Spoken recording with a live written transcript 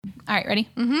All right, ready?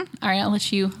 Mm-hmm. All right, I'll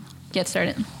let you get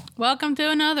started. Welcome to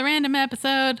another random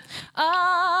episode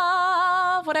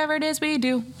of whatever it is we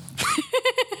do.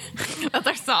 That's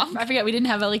our song. I forget we didn't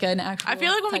have like an actual. I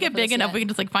feel like when we get big enough, we can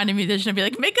just like find a musician and be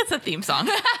like, make us a theme song.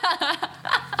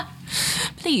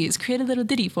 Please create a little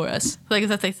ditty for us. Like, does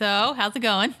that say so? How's it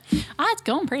going? It's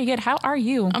going pretty good. How are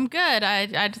you? I'm good.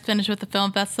 I just finished with the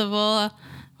film festival.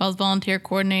 I was volunteer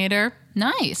coordinator.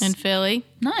 Nice. In Philly.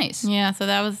 Nice. Yeah, so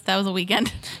that was a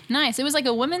weekend. Nice. It was like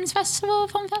a women's festival,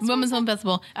 film festival? Women's film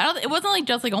festival. It wasn't like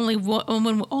just like only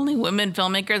women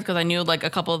filmmakers, because I knew like a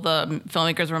couple of the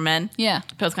filmmakers were men. Yeah.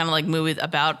 But it was kind of like movies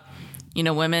about,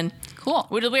 women. Cool.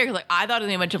 Which is weird because like I thought it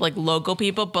was a bunch of like local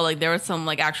people, but like there was some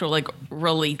like actual like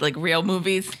really like real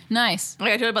movies. Nice. Like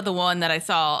I told you about the one that I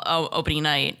saw opening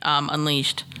night,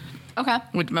 Unleashed. Okay.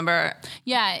 Which remember?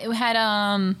 Yeah, it had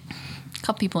a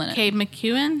couple people in it. Kate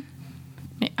McEwen.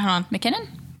 Hold on. McKinnon?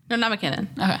 No, not McKinnon.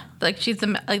 Okay. Like she's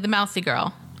the mousy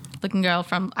girl, looking girl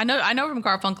from I know from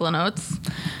Garfunkel and Oates.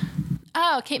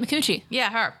 Oh, Kate Micucci. Yeah,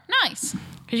 her. Nice.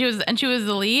 Because she was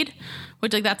the lead,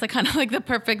 which like that's like kind of like the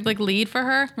perfect like lead for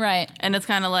her. Right. And it's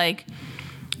kind of like,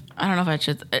 I don't know if I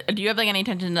should. Do you have like any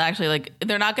intention to actually like? It's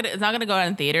not gonna go out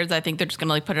in theaters. I think they're just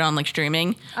gonna like put it on like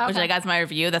streaming. Okay. Which like as my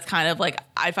review, that's kind of like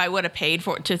if I would have paid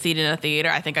to see it in a theater,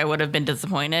 I think I would have been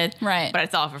disappointed. Right. But I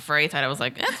saw it for free, so I was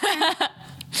like,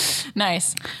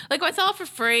 Nice. like if I saw it for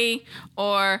free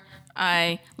or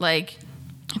I like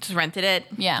just rented it.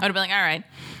 Yeah. I would have been like, all right.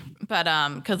 But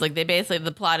because like they basically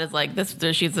the plot is like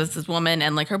she's this woman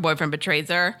and like her boyfriend betrays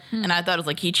her, and I thought it was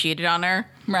like he cheated on her.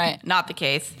 Right. Not the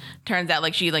case. Turns out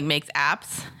like she like makes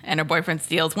apps and her boyfriend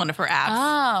steals one of her apps.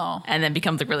 Oh. And then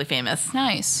becomes like really famous.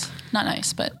 Nice. Not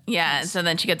nice, but Yeah. nice. So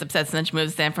then she gets obsessed and then she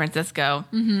moves to San Francisco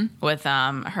with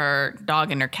her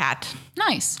dog and her cat.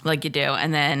 Nice. Like you do.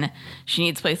 And then she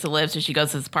needs a place to live, so she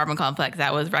goes to this apartment complex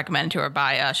that was recommended to her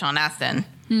by Sean Astin.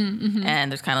 Mm-hmm. And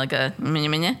there's kind of like a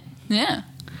Yeah.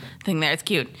 thing there. It's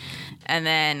cute. And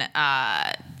then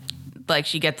like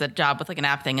she gets a job with like an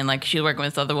app thing, and like she's working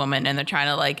with this other woman, and they're trying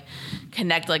to like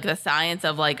connect like the science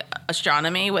of like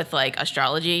astronomy with like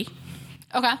astrology.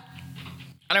 Okay.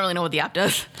 I don't really know what the app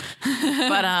does.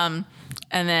 But and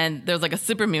then there's like a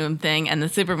supermoon thing, and the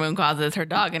supermoon causes her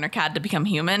dog and her cat to become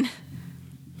human.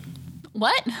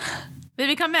 What? They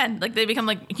become men. Like they become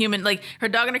like human. Like her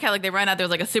dog and her cat, like they run out,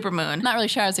 there's like a supermoon. Not really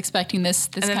sure I was expecting this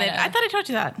And then kind of... I thought I told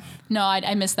you that. No,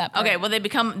 I missed that part. Okay, well they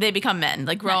become men,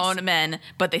 like grown Nice. men,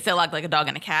 but they still act like a dog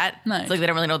and a cat. Nice. So like they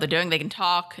don't really know what they're doing. They can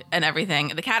talk and everything.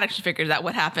 The cat actually figures out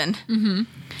what happened. Mm-hmm.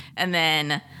 And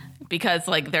then because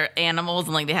like they're animals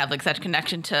and like they have like such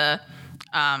connection to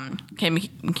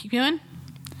McEwen?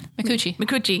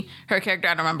 Micucci. Her character,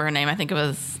 I don't remember her name. I think it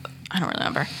was, I don't really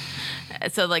remember.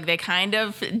 So like they kind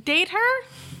of date her.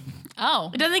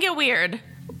 Oh. It doesn't get weird.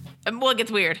 Well, it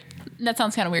gets weird. That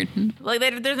sounds kind of weird. Like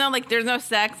there's no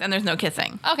sex and there's no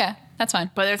kissing. Okay. That's fine.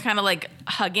 But there's kind of like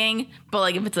hugging, but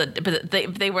like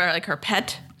if they were like her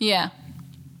pet, Yeah.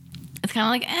 it's kind of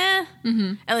like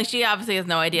Mm-hmm. And like she obviously has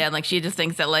no idea, and like she just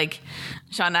thinks that like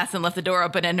Sean Astin left the door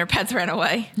open and her pets ran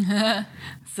away.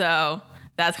 So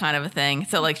that's kind of a thing.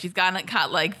 So like she's got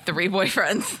like 3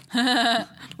 boyfriends,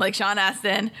 like Sean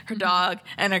Astin, her dog,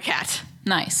 and her cat.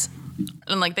 Nice.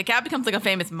 And like the cat becomes like a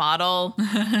famous model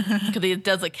because he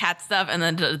does like cat stuff, and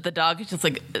then the dog is just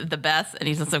like the best, and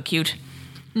he's just so cute.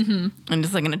 Mm-hmm. And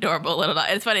just like an adorable little dog.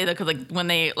 It's funny though because like when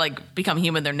they like become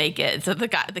human, they're naked. So the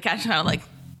cat's kind of like,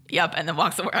 yep, and then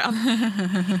walks around.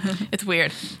 It's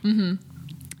weird. Mm-hmm.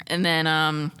 And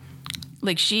then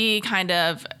like she kind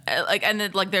of like, and then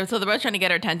like they're both trying to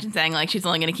get her attention, saying like she's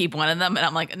only going to keep one of them, and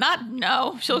I'm like,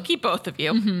 no, she'll keep both of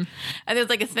you. Mm-hmm. And there's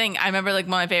like a thing I remember, like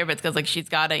one of my favorites, because like she's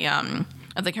got a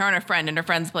it's like her and her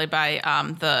friend's played by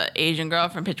the Asian girl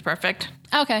from Pitch Perfect.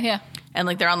 Okay, yeah. And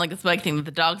like they're on like this bike thing that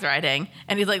the dog's riding,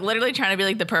 and he's like literally trying to be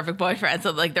like the perfect boyfriend. So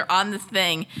like they're on this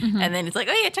thing, and then he's like,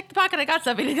 oh yeah, check the pocket, I got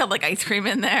stuff. And he's got like ice cream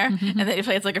in there, and then he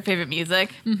plays like her favorite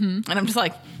music, and I'm just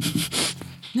like,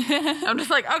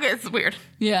 okay, this is weird.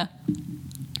 Yeah.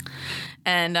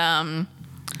 And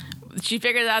she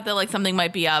figures out that like something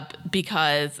might be up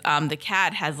because the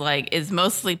cat is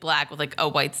mostly black with like a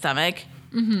white stomach,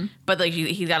 but like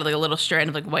he's got like a little strand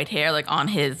of like white hair like on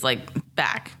his like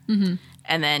back.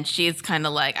 And then she's kind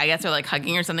of like, I guess they're like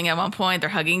hugging or something at one point. They're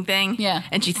hugging thing. Yeah.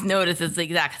 And she notices the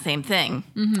exact same thing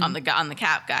on the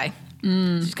cat guy.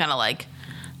 She's kind of like,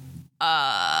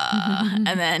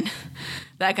 and then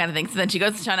that kind of thing. So then she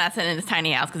goes to Sean Astin in his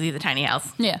tiny house because he's a tiny house.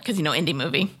 Yeah. Because, indie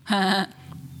movie. And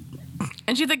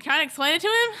she's like trying to explain it to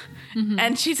him.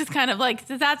 And she's just kind of like,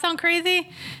 does that sound crazy?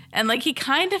 And like he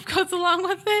kind of goes along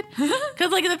with it.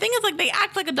 Because like the thing is like they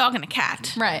act like a dog and a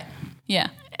cat. Right. Yeah.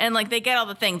 And like they get all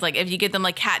the things. Like if you get them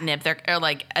like catnip, they're or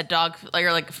like a dog,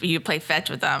 or like if you play fetch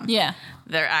with them. Yeah.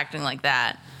 They're acting like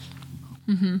that.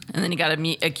 And then you got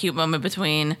a cute moment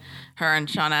between her and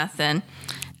Sean Astin.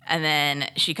 And then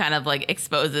she kind of like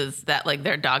exposes that like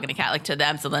they're a dog and a cat like to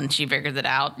them. So then she figures it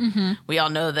out. We all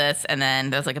know this. And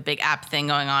then there's like a big app thing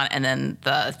going on. And then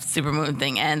the supermoon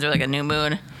thing ends, or like a new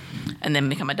moon. And then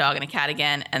become a dog and a cat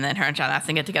again. And then her and Sean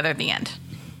Astin get together at the end.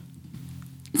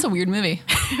 It's a weird movie.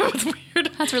 It was weird.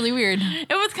 That's really weird.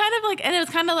 It was kind of like, and it was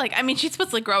kind of like, I mean, she's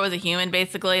supposed to like grow as a human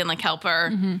basically and like help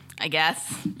her, I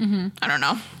guess. I don't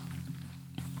know.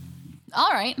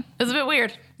 All right. It was a bit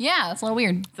weird. Yeah, that's a little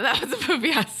weird. So that was a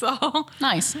movie I saw.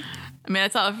 Nice. I mean, I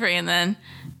saw it free, and then,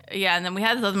 yeah, and then we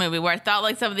had this other movie where I thought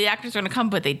like some of the actors were going to come,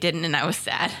 but they didn't, and I was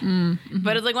sad.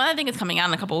 But it was like one I think is coming out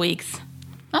in a couple weeks.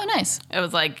 Oh, nice. It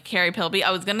was like Carrie Pilby.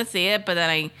 I was going to see it, but then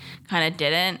I kind of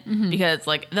didn't because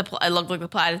like it looked like the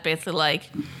plot is basically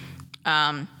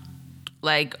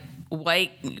like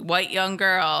white young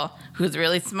girl who's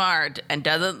really smart and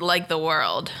doesn't like the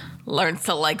world learns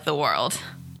to like the world.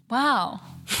 Wow.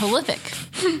 Prolific.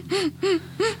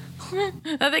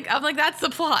 I'm like, that's the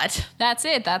plot. That's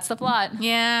it. That's the plot.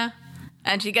 Yeah.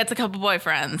 And she gets a couple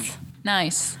boyfriends.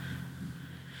 Nice.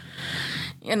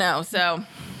 You know, so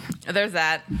there's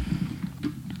that.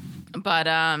 But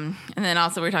and then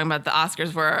also we were talking about the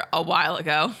Oscars were a while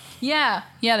ago. Yeah.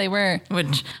 Yeah, they were.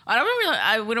 Which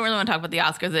I wouldn't really want to talk about the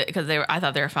Oscars because I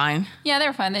thought they were fine. Yeah, they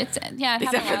were fun. It's it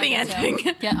Except for the ending.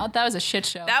 Yeah, that was a shit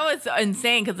show. That was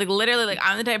insane because like literally like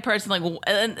I'm the type of person like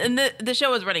and the show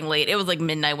was running late. It was like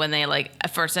midnight when they like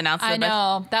first announced it. I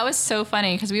know. That was so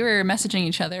funny because we were messaging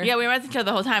each other. Yeah, we were messaging each other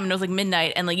the whole time and it was like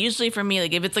midnight, and like usually for me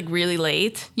like if it's like really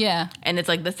late. Yeah. And it's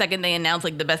like the second they announce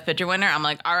like the best picture winner, I'm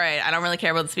like, all right, I don't really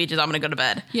care about the speeches. I'm gonna go to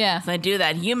bed. Yeah. So I do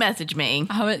that. You message me.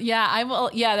 I will.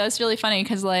 Yeah, that was really funny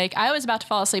because like I was about to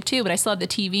fall asleep too, but I still had the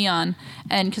TV on,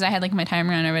 and because I had like my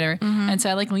timer on or whatever, and so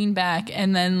I like leaned back,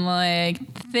 and then like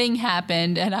the thing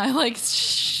happened, and I like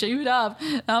shoot up.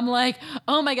 And I'm like,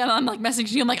 oh my god! I'm like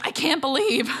messaging you. I'm like, I can't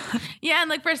believe. Yeah, and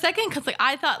like for a second, because like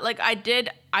I thought like I did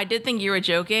think you were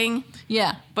joking.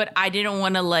 Yeah. But I didn't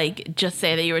want to like just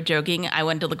say that you were joking. I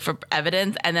went to look for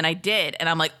evidence, and then I did, and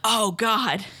I'm like, oh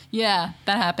god. Yeah,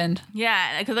 that happened.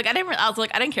 Yeah, because like I was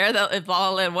like I didn't care that if La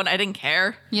La Land won. I didn't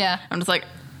care. Yeah. I'm just like,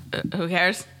 who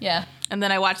cares? Yeah. And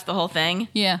then I watched the whole thing.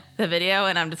 Yeah. The video,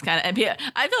 and I'm just kind of.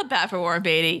 I felt bad for Warren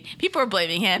Beatty. People were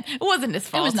blaming him. It wasn't his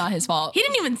fault. It was not his fault. He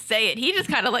didn't even say it. He just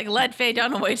kind of like led Faye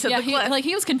Dunaway to the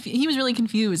cliff. He was really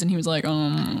confused, and he was like,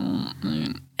 And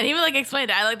he would like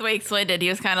explained it. I like the way he explained it. He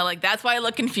was kind of like, "That's why I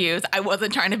look confused. I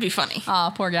wasn't trying to be funny."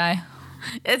 oh, poor guy.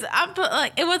 I'm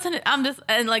like it wasn't. I'm just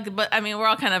and like, but I mean, we're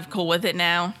all kind of cool with it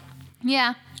now.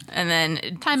 Yeah. And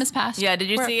then Time has passed. Yeah. Did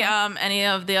you see any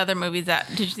of the other movies that?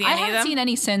 Did you see any of them? I haven't seen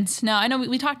any since. No, I know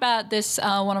we talked about this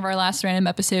one of our last random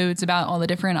episodes about all the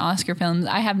different Oscar films.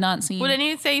 I have not seen. Well, didn't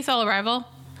you say you saw Arrival?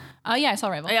 Yeah, I saw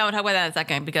Arrival. Yeah, we'll talk about that in a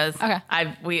second because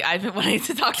I've been wanting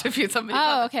to talk to somebody.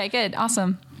 Oh, okay, good,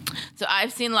 awesome. So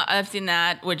I've seen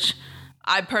that, which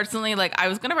I personally like. I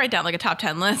was gonna write down like a top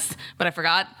 10 list, but I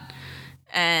forgot.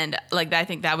 And like I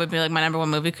think that would be like my number one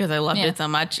movie because I loved it so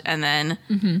much. And then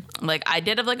like I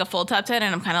did have like a full top 10,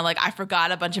 and I'm kind of like I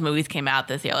forgot a bunch of movies came out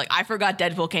this year. Like I forgot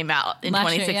Deadpool came out in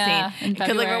Last 2016 year,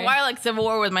 because like for a while like Civil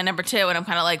War was my number 2, and I'm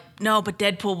kind of like no, but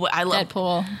Deadpool I love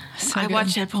Deadpool. So I good.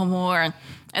 watched Deadpool more.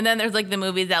 And then there's like the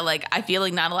movies that like I feel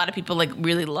like not a lot of people like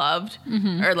really loved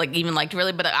or like even liked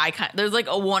really, but there's like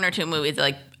a one or two movies that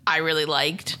like I really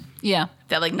liked. Yeah.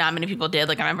 That like not many people did.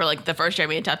 Like I remember like the first year I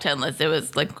made a top 10 list, it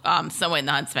was like Snow White and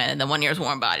the Huntsman, and then one year's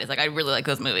Warm Bodies. Like I really like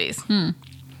those movies. You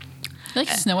like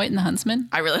Snow White and the Huntsman?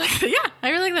 I really like I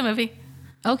really like the movie.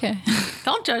 Okay.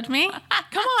 Don't judge me.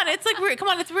 Come on, it's like come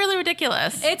on, it's really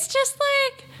ridiculous. It's just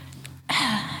like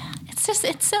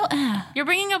it's so You're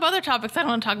bringing up other topics I don't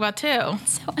want to talk about too.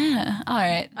 so all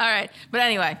right. But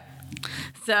anyway,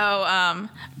 so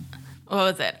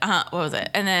what was it?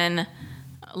 And then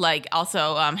like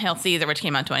also Hail Caesar, which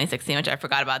came out in 2016, which I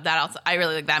forgot about. That also I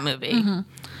really like that movie.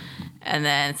 And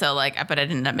then so like but I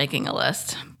didn't end up making a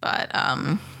list. But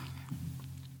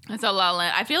so La La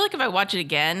Land. I feel like if I watch it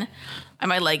again, I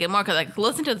might like it more because I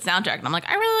listen to the soundtrack and I'm like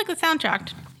I really like the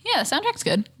soundtrack. Yeah, the soundtrack's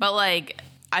good. But like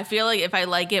I feel like if I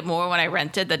like it more when I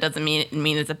rent it, that doesn't mean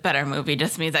it's a better movie. It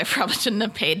just means I probably shouldn't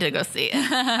have paid to go see it.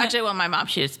 Actually, well, my mom,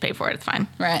 she just paid for it. It's fine.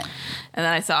 Right. And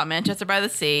then I saw Manchester by the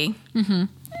Sea.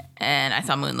 And I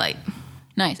saw Moonlight.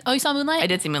 Nice. Oh, you saw Moonlight? I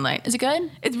did see Moonlight. Is it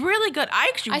good? It's really good.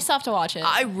 I still have to watch it.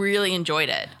 I really enjoyed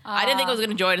it. I didn't think I was going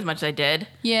to enjoy it as much as I did.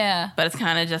 Yeah. But it's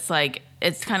kind of just like,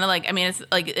 I mean, it's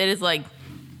like, it is like,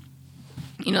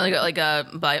 You know,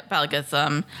 about like this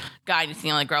guy you see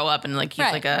him like grow up and like he's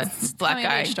Right. like a It's black coming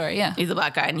of guy. age story, yeah. He's a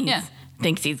black guy and he Yeah.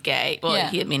 thinks he's gay. Well, Yeah.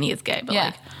 he is gay, but Yeah.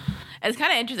 like it's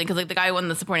kind of interesting because like the guy who won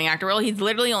the supporting actor role, he's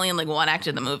literally only in like one act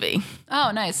of the movie,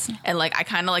 Oh, nice. and like I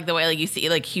kind of like the way like you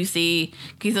see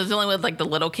he's only with like the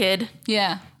little kid.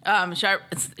 Yeah.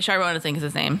 Chiron, I think is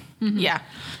his name. Mm-hmm. Yeah,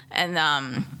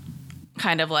 and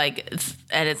kind of like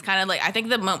it's kind of like I think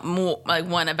the like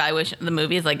one evaluation of the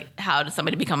movie is like how does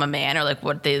somebody become a man or like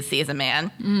what they see as a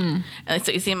man. And like,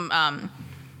 so you see him.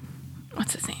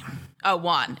 What's his name? Oh,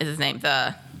 Juan is his name.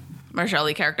 The Marshall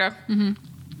Lee character. Mm-hmm.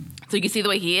 So you can see the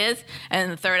way he is, and in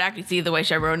the third act you see the way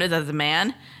Chiron is as a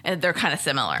man, and they're kind of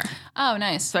similar. Oh,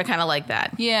 nice. So I kind of like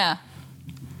that. Yeah.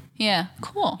 Yeah.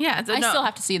 Cool. Yeah, I still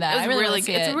have to see that. It was I really really want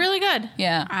to good. see It's really good.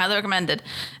 Yeah. I highly recommend it.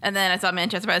 And then I saw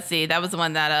Manchester by the Sea. That was the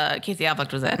one that Casey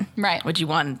Affleck was in. Right. Which he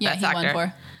won Yeah, Best he won Actor.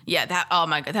 for. Yeah, that, oh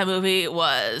my God, that movie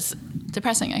was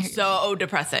Depressing, I hear. so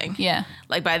depressing. Yeah.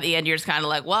 Like by the end, you're just kind of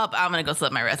like, well, I'm going to go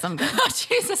slit my wrist. I'm good. Oh,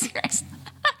 Jesus Christ.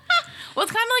 Well,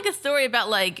 it's kind of like a story about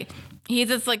like, he's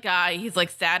this like guy, he's like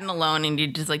sad and alone and he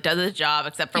just like does his job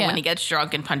except for Yeah. when he gets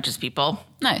drunk and punches people.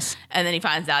 Nice. And then he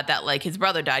finds out that like his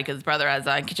brother died because his brother has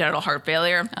congenital heart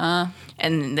failure.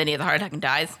 And then he has a heart attack and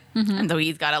dies. Mm-hmm. And so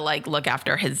he's got to like look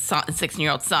after his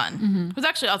 16-year-old son, who's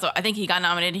actually also, I think he got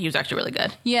nominated. He was actually really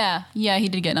good. Yeah. Yeah, he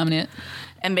did get nominated.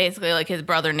 And basically like his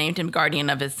brother named him guardian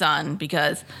of his son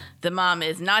because the mom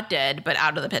is not dead, but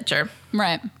out of the picture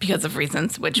Right. because of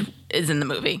reasons, which is in the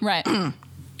movie. Right.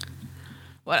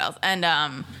 What else? And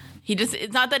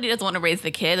it's not that he doesn't want to raise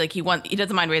the kid. Like he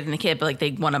doesn't mind raising the kid, but like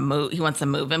he wants to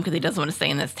move him because he doesn't want to stay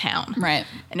in this town. Right.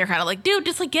 And you're kind of like, dude,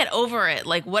 just like get over it.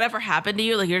 Like whatever happened to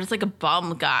you, like you're just like a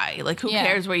bum guy. Like who Yeah.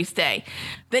 cares where you stay?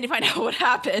 Then you find out what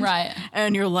happened. Right.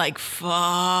 And you're like,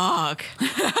 fuck.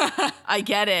 I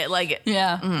get it. Like,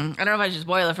 Yeah. I don't know if I should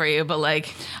spoil it for you, but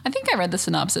like, I think I read the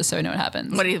synopsis, so I know what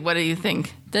happens. what do you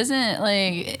think? Doesn't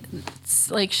it's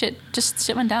like shit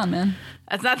went down, man.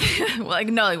 That's not like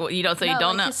no, like you don't say No, you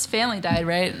don't like know. his family died,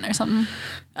 right? Or something.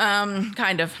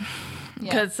 Kind of.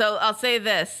 Yeah. Because so I'll say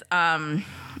this.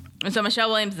 So Michelle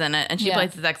Williams is in it, and she Yeah.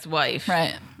 plays his ex-wife.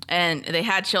 Right. And they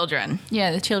had children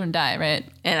Yeah, the children die, right?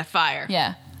 in a fire.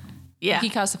 Yeah. Yeah. He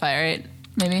caused the fire, right?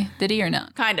 Maybe. Did he or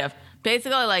not? Kind of.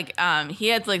 Basically, like, he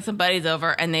had like some buddies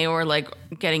over, and they were like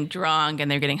getting drunk, and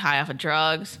they're getting high off of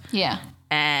drugs. Yeah.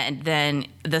 And then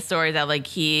the story that like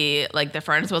the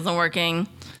furnace wasn't working,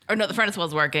 or no, the furnace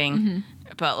was working,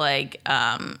 but like,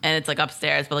 and it's like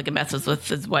upstairs, but like it messes with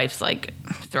his wife's like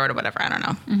throat or whatever. I don't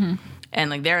know. And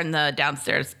like they're in the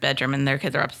downstairs bedroom, and their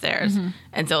kids are upstairs,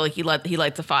 and so like he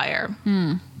lights a fire,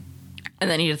 and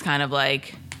then he just kind of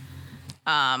like.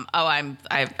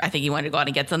 I think he wanted to go out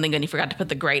and get something, and he forgot to put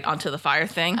the grate onto the fire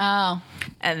thing. Oh.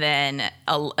 And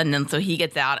then so he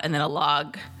gets out, and then a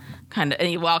log and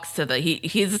he walks to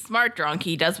he's a smart drunk.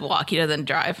 He does walk. He doesn't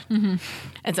drive.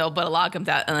 And so, but a log comes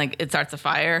out, and like it starts a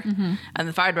fire, and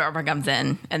the fire department comes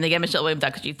in, and they get Michelle Williams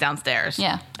out because she's downstairs.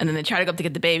 Yeah. And then they try to go up to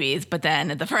get the babies, but then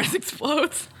the furnace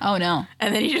explodes. Oh no.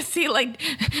 And then you just see like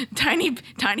tiny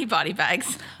body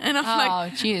bags, and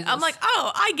I'm Jesus.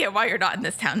 oh, I get why you're not in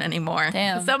this town anymore.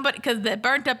 Damn. Because they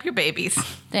burnt up your babies.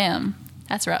 Damn.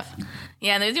 That's rough.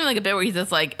 Yeah, and there's even like a bit where he's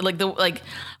just like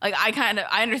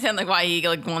I understand like why he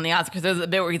like won the Oscar because there's a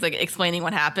bit where he's like explaining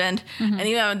what happened, and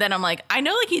even then I'm like, I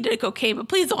know like he did cocaine, but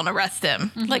please don't arrest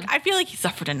him. Like I feel like he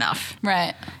suffered enough.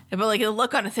 Right. But like the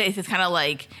look on his face is kind of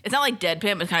like it's not like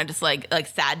deadpan, but it's kind of just like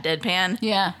sad deadpan.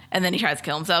 Yeah. And then he tries to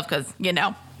kill himself because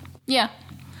Yeah.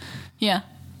 Yeah.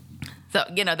 so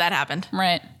that happened.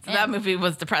 Right. So that movie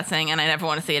was depressing, and I never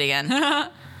want to see it again.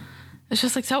 It's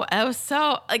just like it was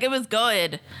so like it was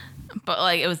good, but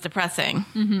like it was depressing.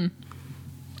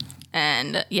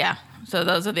 And yeah, so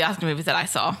those are the Oscar movies that I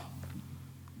saw.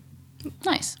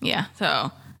 Nice. Yeah.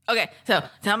 So okay. So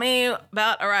tell me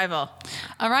about Arrival.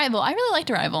 Arrival. I really liked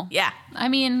Arrival. Yeah. I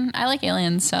mean, I like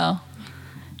aliens, so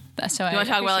that's so. You want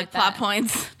to talk about like plot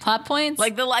points? Plot points?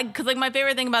 Because like my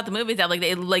favorite thing about the movie is that like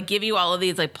they like give you all of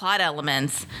these like plot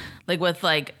elements. Like with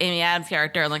like Amy Adams'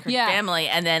 character and like her family,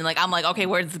 and then like I'm like, okay,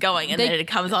 where's this going? And then it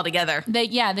comes all together. They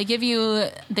give you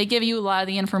a lot of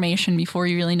the information before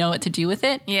you really know what to do with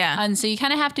it. Yeah. And so you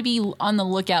kind of have to be on the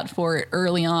lookout for it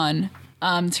early on.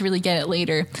 To really get it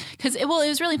later, because it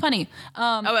was really funny.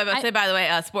 Say by the way,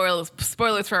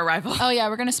 spoilers for Arrival. Oh yeah,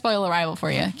 we're gonna spoil Arrival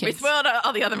for you. We spoiled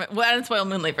all the other. Well, I didn't spoil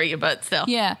Moonlight for you, but still.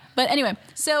 Yeah, but anyway,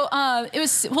 so it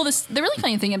was the really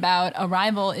funny thing about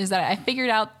Arrival is that I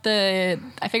figured out the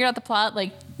plot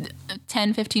like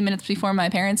 10, 15 minutes before my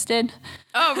parents did.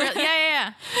 Oh, really?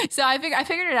 Yeah. So I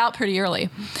figured it out pretty early,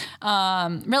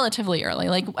 relatively early.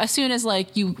 Like as soon as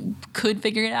like you could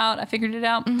figure it out, I figured it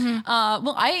out.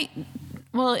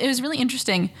 Well, it was really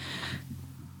interesting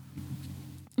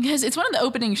because it's one of the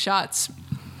opening shots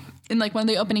in like one of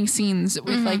the opening scenes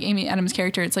with like Amy Adams'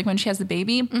 character. It's like when she has the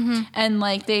baby and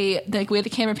like the way the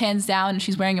camera pans down and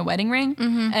she's wearing a wedding ring.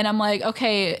 And I'm like,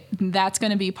 okay, that's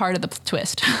going to be part of the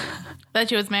twist. That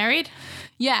she was married?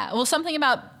 Yeah. Well, something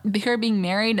about her being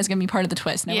married is going to be part of the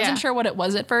twist. And I wasn't sure what it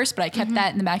was at first, but I kept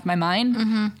that in the back of my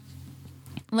mind.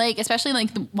 Like, especially like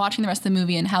watching the rest of the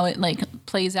movie and how it like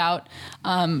plays out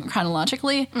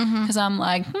chronologically. Because I'm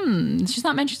like, she's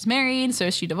not mentioned she's married. So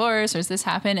is she divorced or does this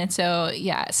happen? And so,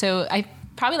 yeah. So I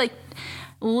probably like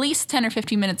at least 10 or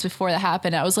 15 minutes before that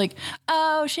happened, I was like,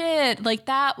 oh shit. Like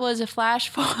that was a flash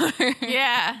forward.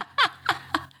 Yeah.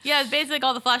 Yeah, it's basically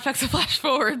all the flashbacks and flash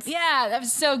forwards. Yeah, that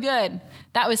was so good.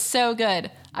 That was so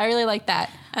good. I really liked that.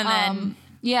 And then,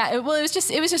 yeah, it was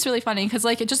just really funny because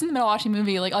like just in the middle of watching a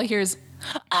movie, like all I hear is,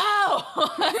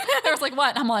 oh, there was like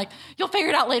what? I'm like, you'll figure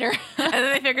it out later. And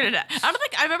then they figured it out.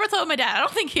 I remember telling my dad, I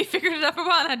don't think he figured it out for a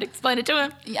while and I had to explain it to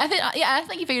him. I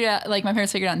think he figured it out. Like my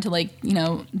parents figured it out until like, you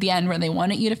know, the end where they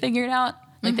wanted you to figure it out.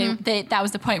 Like they that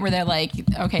was the point where they're like,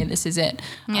 okay, this is it.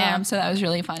 Yeah. So that was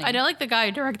really funny. I know like the guy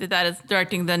who directed that is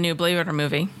directing the new Blade Runner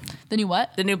movie. The new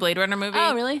what? The new Blade Runner movie.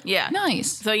 Oh, really? Yeah.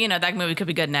 Nice. So, you know, that movie could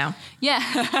be good now. Yeah.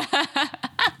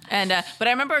 And, but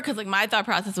I remember because like my thought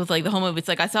process was like the whole movie, it's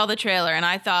like I saw the trailer and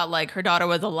I thought like her daughter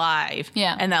was alive.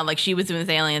 Yeah. And that like she was doing this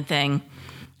alien thing.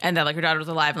 And that like her daughter was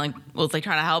alive and like was like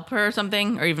trying to help her or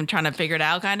something, or even trying to figure it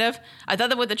out kind of. I thought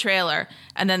that with the trailer,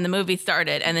 and then the movie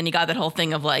started, and then you got that whole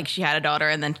thing of like she had a daughter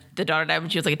and then the daughter died when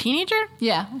she was like a teenager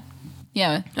Yeah.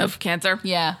 Yeah. of cancer.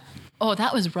 Yeah. Oh,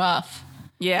 that was rough.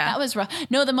 Yeah. That was rough.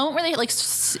 No, the moment where they like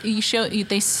show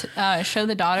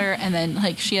the daughter and then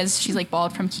like she's like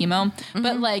bald from chemo,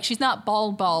 but like she's not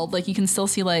bald. Like you can still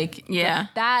see like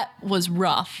that was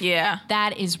rough. Yeah.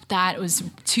 That was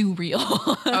too real.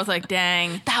 I was like,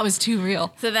 dang. That was too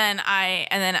real. So then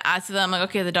I'm like,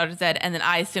 okay, the daughter's dead. And then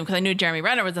I assumed, because I knew Jeremy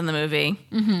Renner was in the movie.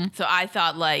 So I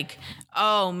thought like,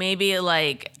 oh, maybe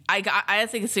like, I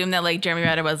honestly assumed that like Jeremy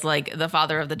Renner was like the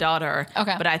father of the daughter.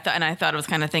 Okay. But I thought it was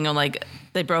kind of thing of like,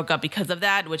 they broke up because of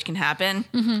that, which can happen.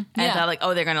 And I thought like,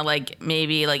 oh, they're going to like,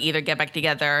 maybe like either get back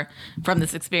together from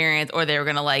this experience, or they were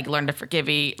going to like learn to forgive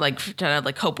like try to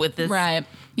like cope with this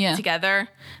together.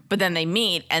 But then they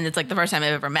meet and it's like the first time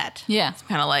they've ever met. Yeah. It's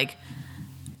kind of like,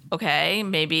 okay,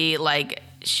 maybe like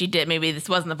maybe this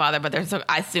wasn't the father, but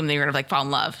I assume they were gonna like fall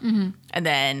in love, and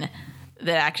then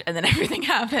and then everything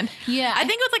happened. Yeah, I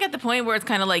think it was like at the point where it's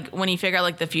kind of like when you figure out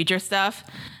like the future stuff.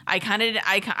 I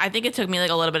think it took me like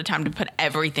a little bit of time to put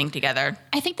everything together.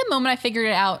 I think the moment I figured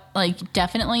it out, like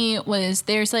definitely was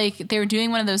there's like they were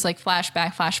doing one of those like flash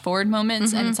forward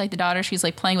moments, and it's like the daughter, she's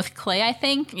like playing with clay, I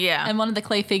think. Yeah. And one of the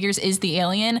clay figures is the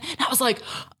alien. And I was like,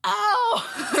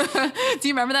 oh. Do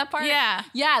you remember that part? Yeah.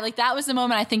 Yeah, like that was the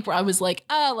moment I think where I was like,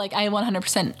 oh, like I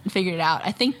 100% figured it out.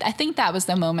 I think that was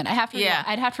the moment. I'd have to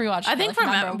rewatch. I think for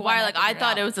a while, like I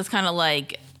thought it was just kind of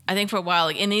like. I think for a while,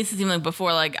 like it needs to seem like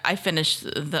before, like after I finished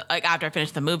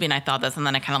the movie, and I thought this, and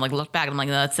then I kind of like looked back, and I'm like,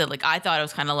 no, that's it. Like I thought it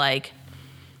was kind of like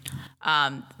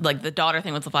the daughter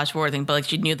thing was the flash forward thing, but like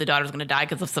she knew the daughter was going to die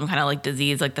because of some kind of like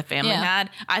disease like the family had.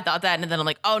 I thought that, and then I'm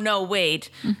like, oh no, wait,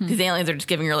 these aliens are just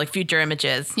giving her like future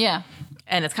images. Yeah.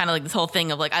 And it's kind of like this whole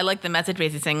thing of like, I like the message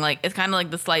basically saying like, it's kind of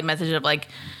like the slight message of like,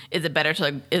 it's better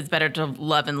to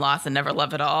love and loss and never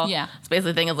love at all. Yeah. It's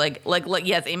basically the thing of like,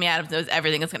 yes, Amy Adams knows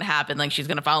everything that's going to happen. Like she's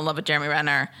going to fall in love with Jeremy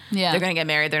Renner. Yeah. They're going to get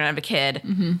married. They're going to have a kid.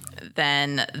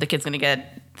 Then the kid's going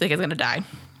to die.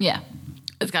 Yeah.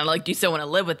 It's kind of like, do you still want to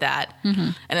live with that?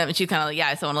 And then she's kind of like, yeah,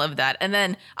 I still want to live with that. And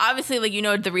then obviously, like, you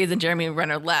know, the reason Jeremy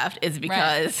Renner left is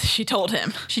because she told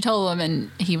him. She told him, and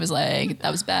he was like,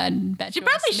 that was bad She choice.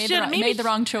 probably should have made the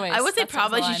wrong choice. I would say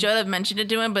probably she should have mentioned it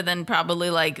to him, but then probably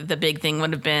like the big thing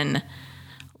would have been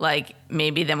like,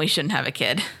 maybe then we shouldn't have a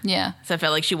kid. Yeah. So I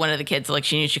felt like she wanted the kid, so like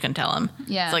she knew she couldn't tell him.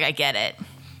 Yeah. It's like, I get it.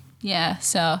 Yeah.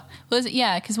 So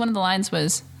because one of the lines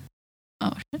was,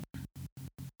 oh shit.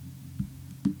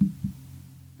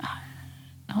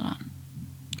 Hold on.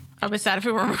 I was sad if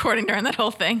we weren't recording during that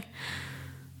whole thing.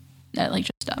 That like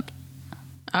just stopped.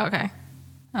 Oh, okay.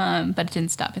 But it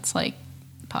didn't stop. It's like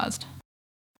paused.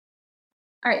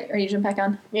 All right. Are you jumping back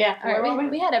on? Yeah. All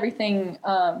right. We had everything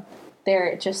there.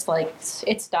 It just like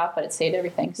it stopped, but it saved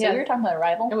everything. So we were talking about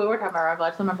Arrival. Yeah, we were talking about Arrival. I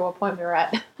just don't remember what point we were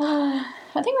at. I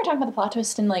think we were talking about the plot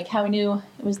twist and like how we knew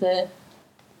it was the.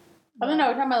 I don't know.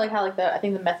 We're talking about like how like I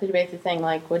think the message basically saying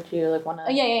like, would you like want to? Oh,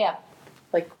 yeah.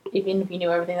 like, even if you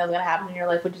knew everything that was going to happen in your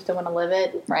life, would you still want to live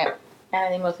it? Right. And I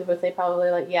think most people would say probably,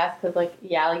 like, yes, because, like,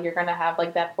 yeah, like, you're going to have,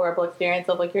 like, that horrible experience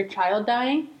of, like, your child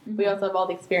dying. Mm-hmm. But you also have all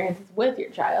the experiences with your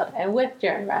child and with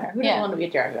Jeremy Renner. Who doesn't want to be a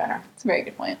Jeremy Renner? It's a very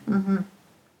good point. Mm-hmm.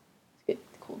 It's good.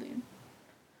 Cool dude.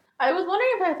 I was wondering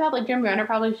if I thought, like, Jeremy Renner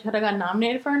probably should have got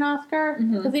nominated for an Oscar.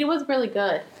 Because he was really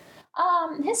good.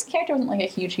 His character wasn't, like, a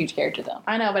huge character, though.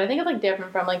 I know, but I think it's, like,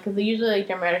 different from, like, because usually, like,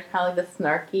 Jeremy Renner's kind of, like, the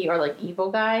snarky or, like,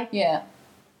 evil guy. Yeah.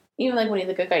 Even, like, when he's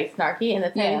a good guy, he's snarky. And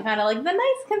this time he's kind of, like, the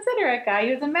nice, considerate guy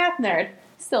who's a math nerd.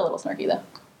 Still a little snarky, though.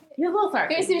 He's a little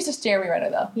snarky. He was just Jeremy Renner,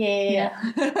 though. Yeah.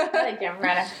 I like Jeremy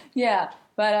Renner. Yeah.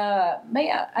 But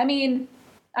yeah, I mean,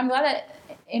 I'm glad that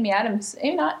Amy Adams,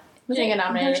 maybe not. She didn't get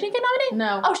nominated. No, she didn't get nominated?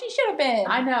 No. Oh, she should have been.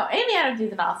 I know. Amy Adams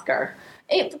needs an Oscar.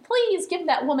 Please give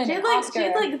that woman an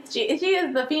Oscar. She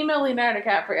is the female Leonardo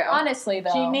DiCaprio. Honestly,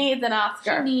 though. She needs an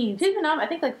Oscar. She's been nominated, I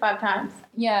think, like 5 times.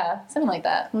 Yeah, something like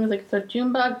that. It was like, so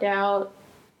Junebug, Doubt,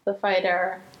 The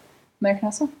Fighter. American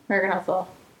Hustle? American Hustle.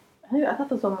 I thought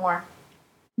there was one more.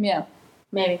 Yeah.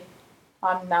 Maybe.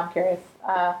 Now I'm curious.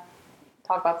 Talk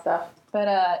about stuff. But,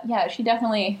 yeah, she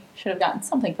definitely should have gotten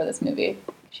something for this movie.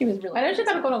 She was really I know she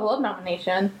got a Golden Globe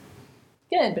nomination.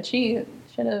 good, but she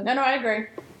should have... No, I agree.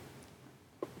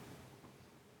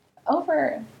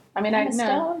 Over... I mean, I know.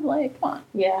 Stone? Like, come on.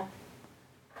 Yeah.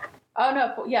 Oh,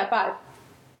 no. Yeah, 5.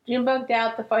 Junebug,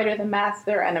 Doubt, The Fighter, The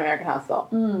Master, and American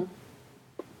Hustle.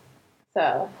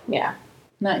 So, yeah.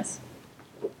 Nice.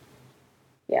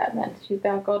 Yeah, and then she's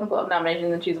got Golden Globe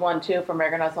nominations, and she's won 2 for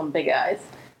American Hustle and Big Eyes.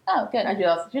 Oh, good. And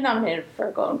she's nominated for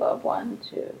a Golden Globe 1,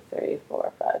 2, 3,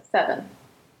 4, 5, 7.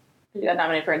 She got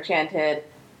nominated for Enchanted,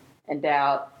 and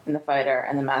Doubt, and The Fighter,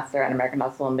 and The Master, and American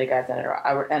Hustle, and Big Eyes,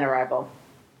 and Arrival.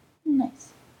 Nice.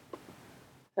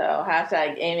 So,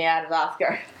 hashtag Amy Adams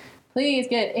Oscar. Please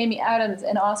get Amy Adams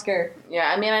an Oscar.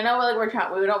 Yeah, I mean, I know like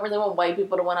we don't really want white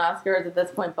people to win Oscars at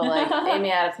this point, but like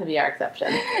Amy Adams can be our exception.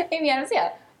 Amy Adams,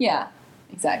 yeah,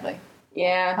 exactly.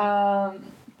 Yeah.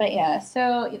 But yeah,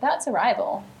 so that's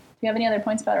Arrival. Do you have any other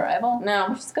points about Arrival? No.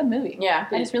 It's just a good movie. Yeah.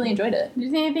 I just really enjoyed it. Did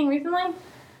you see anything recently?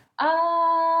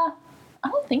 I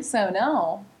don't think so.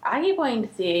 No. I keep wanting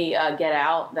to see Get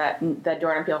Out, that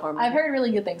Jordan Peele horror movie. I've heard really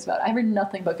good things about it. I've heard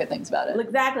nothing but good things about it.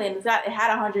 Exactly, and it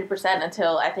had 100%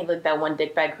 until I think like that one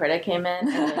dickbag critic came in.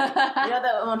 And, like, you know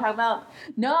that one I'm talking about?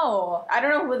 No. I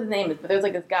don't know what his name is, but there's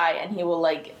like this guy, and he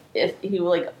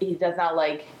does not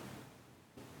like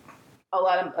a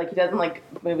lot of he doesn't like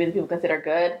movies that people consider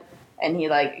good, and he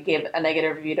like gave a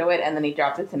negative review to it, and then he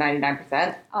dropped it to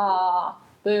 99%.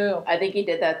 Boo. I think he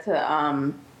did that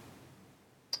to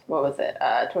what was it?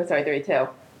 Toy Story 3 too.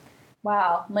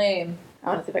 Wow, lame. I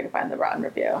want to see if I can find the rotten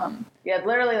review. Yeah, it's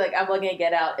literally like I'm looking at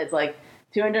Get Out. It's like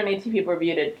 280 people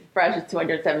reviewed it. Fresh is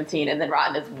 217, and then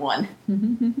Rotten is 1.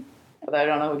 Although I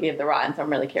don't know who gave the Rotten, so I'm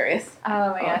really curious.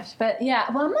 Oh my gosh, but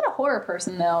yeah, well, I'm not a horror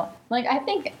person though. Like I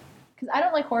think because I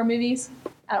don't like horror movies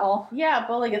at all. Yeah,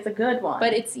 but like it's a good one.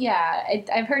 But it's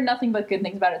I've heard nothing but good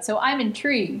things about it, so I'm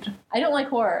intrigued. I don't like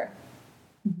horror,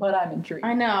 but I'm intrigued.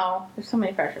 I know there's so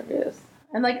many fresh reviews.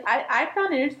 And, like, I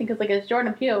found it interesting because, like, it's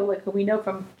Jordan Peele, like, who we know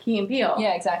from Key and Peele.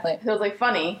 Yeah, exactly. So it's, like,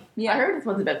 funny. Yeah. I heard this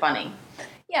one's a bit funny.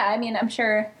 Yeah, I mean, I'm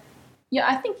sure. Yeah,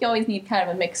 I think you always need kind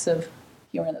of a mix of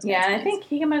humor in those Yeah, and I think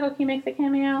Keegan-Michael Key makes a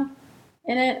cameo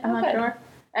in it. I'm not sure.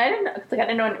 I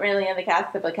didn't know really in the cast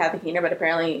except, like, Kathy Keener, but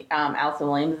apparently Allison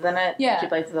Williams is in it. Yeah. She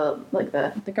plays the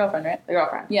girlfriend, right? The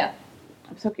girlfriend. Yeah.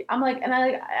 I'm so cute. I'm, like, and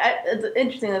it's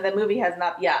interesting that the movie has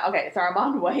not, yeah, okay, so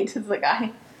Armand White is the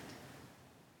guy.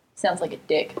 Sounds like a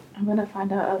dick. I'm gonna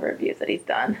find out other reviews that he's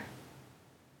done.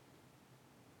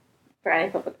 For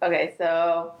any public. Okay,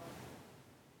 so.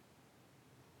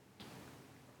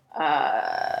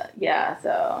 Yeah,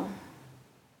 so.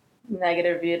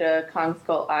 Negative review to Kong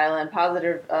Skull Island.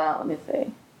 Positive. Let me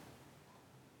see.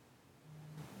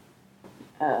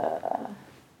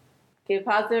 Gave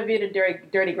positive review to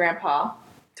Dirty Grandpa.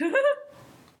 Trying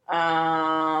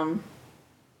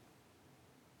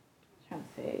to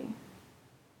see.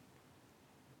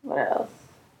 What else?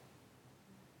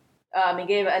 He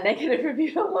gave a negative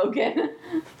review to Logan.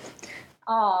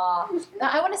 Aw.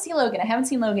 I want to see Logan. I haven't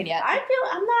seen Logan yet. I feel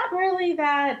I'm not really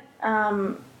that,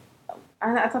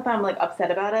 that's not that I'm, like,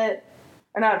 upset about it.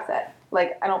 Or not upset.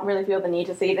 Like, I don't really feel the need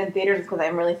to see it in theaters because I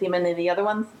haven't really seen many of the other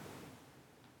ones.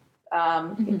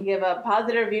 He gave a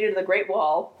positive review to The Great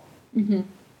Wall. Mm-hmm.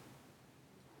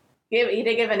 He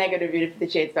did give a negative review to 50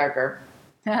 Shades Darker.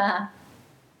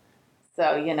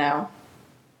 So, you know.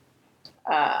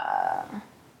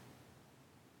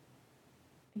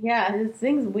 Yeah, this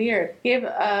thing's weird. He gave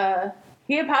a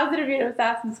positive review to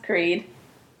Assassin's Creed.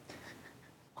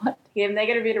 What? He gave a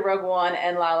negative review to Rogue One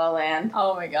and La La Land.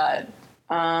 Oh my god.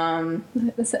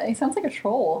 He sounds like a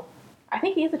troll. I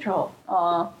think he is a troll.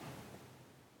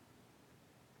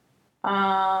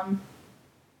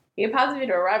 He had positive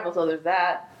to Arrival, so there's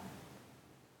that.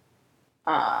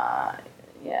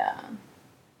 Yeah.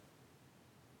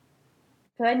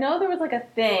 Because I know there was like a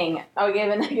thing. Oh, he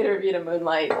gave a negative review to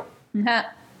Moonlight.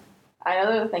 I know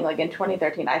there was a thing like in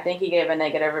 2013. I think he gave a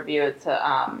negative review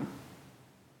to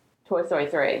Toy Story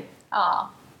 3.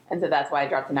 Oh. And so that's why I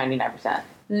dropped to 99%.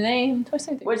 The name Toy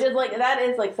Story 3. Which is like, that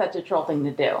is like such a troll thing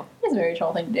to do. It's a very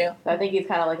troll thing to do. So I think he's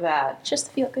kind of like that. It's just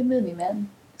a feel good movie, man.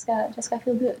 Just gotta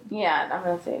feel good. Yeah, I'm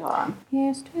gonna see. Hold on.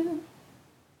 Here's to.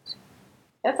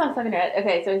 That sounds stuck in your head.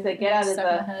 Okay, so he said, "Get Out" is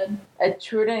a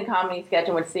Truden comedy sketch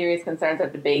in which serious concerns are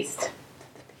debased.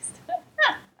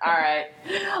 All right.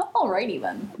 Alrighty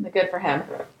then. Good for him.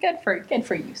 Good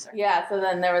for you, sir. Yeah. So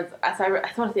then there was. I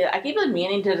just want to see it. I keep like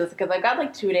meaning to just because I got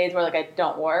like 2 days where like I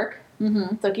don't work.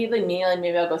 Mm-hmm. So I keep like meaning like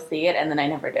maybe I'll go see it, and then I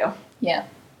never do. Yeah.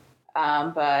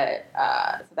 So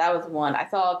that was one. I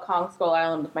saw Kong Skull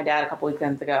Island with my dad a couple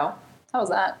weekends ago. How was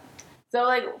that? So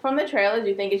like from the trailers,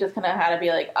 you think it's just kind of how to be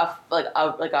like a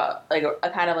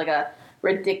kind of like a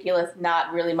ridiculous,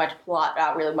 not really much plot,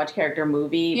 not really much character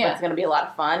movie, Yeah. but it's gonna be a lot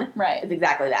of fun. Right. It's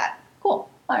exactly that. Cool.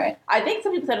 All right. I think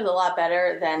some people said it was a lot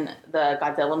better than the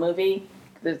Godzilla movie.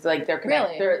 There's like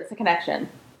Really? It's a connection.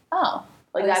 Oh.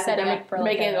 Like They're that's setting they're up for,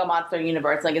 like, making a monster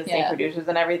universe. Like it's the same Yeah. producers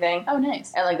and everything. Oh,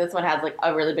 nice. And like this one has like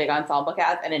a really big ensemble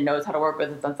cast, and it knows how to work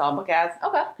with its ensemble cast.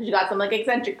 Okay. Because you got some like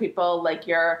eccentric people, like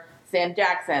your Sam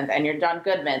Jacksons and your John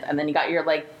Goodmans, and then you got your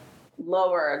like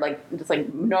lower, like just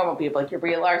like normal people, like your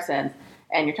Brie Larsons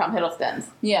and your Tom Hiddlestons,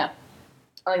 Yeah.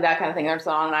 like that kind of thing. They're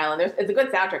still on an island. It's a good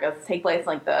soundtrack. It take place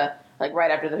like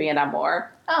right after the Vietnam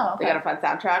War. Oh, okay. They got a fun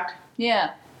soundtrack,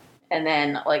 Yeah. and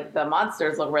then like the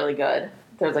monsters look really good.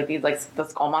 There's like these like the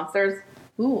skull monsters.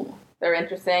 Ooh. They're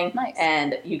interesting. Nice.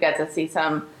 And you get to see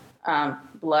some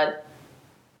blood.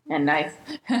 And nice.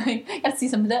 Gotta see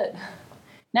some blood.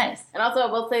 Nice. And also,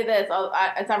 I will say this.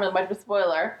 It's not really much of a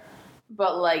spoiler,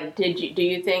 but like, do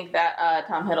you think that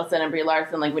Tom Hiddleston and Brie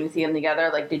Larson, like when you see them together,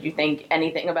 like, did you think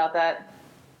anything about that?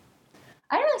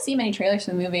 I didn't really see many trailers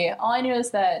for the movie. All I knew is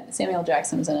that Samuel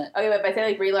Jackson was in it. Okay, but if I say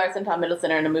like Brie Larson, Tom Hiddleston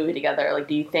are in a movie together, like,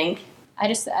 do you think? I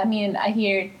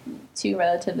hear two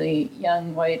relatively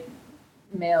young white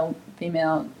male,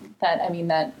 female,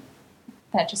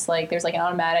 that just like, there's like an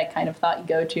automatic kind of thought you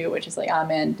go to, which is like, oh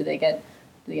man, do they get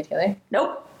together?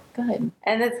 Nope. Good.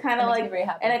 And it's kind of That makes me like, very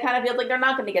happy. and it kind of feels like they're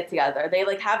not going to get together. They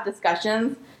like have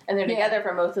discussions and they're Yeah. together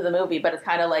for most of the movie, but it's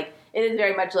kind of like, it is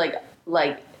very much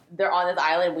like they're on this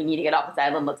island. We need to get off this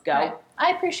island. Let's go. Right.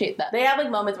 I appreciate that. They have like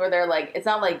moments where they're like, it's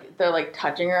not like they're like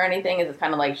touching her or anything. It's just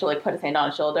kind of like she'll like put his hand on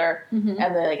his shoulder Mhm.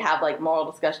 and they like have like not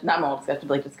moral discussion, but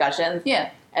like discussions.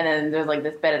 Yeah. And then there's like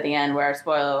this bit at the end where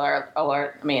spoiler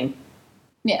alert, I mean,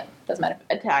 Yeah. Doesn't matter.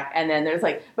 attack. And then there's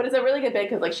like, but it's a really good bit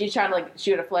because like she's trying to like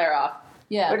shoot a flare off.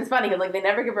 Yeah. Which is funny because like they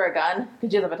never give her a gun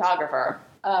because she's a photographer.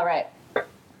 Oh, right. But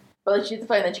like shoots a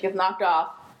flare and then she gets knocked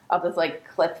off this like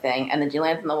cliff thing and then she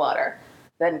lands in the water.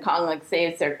 Then Kong like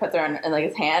saves her, puts her in like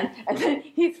his hand, and then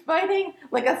he's fighting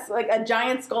like a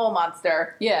giant skull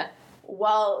monster Yeah.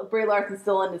 while Brie Larson's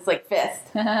still in his like fist.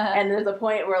 And there's a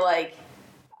point where like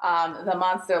the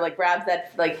monster like grabs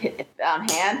that like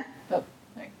hand Oh,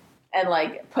 sorry. and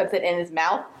like puts it in his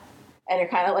mouth, and you're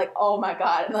kind of like, oh my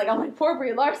god, and like I'm like poor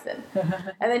Brie Larson,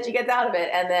 and then she gets out of it,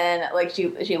 and then like she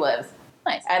lives,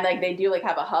 Nice. and like they do like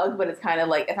have a hug, but it's kind of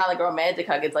like it's not like a romantic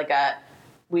hug, it's like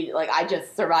I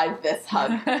just survived this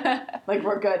hug, like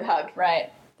we're good hug.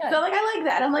 Right. So like I like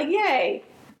that. I'm like, yay,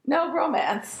 no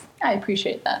romance. I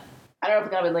appreciate that. I don't know if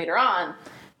it's gonna be later on.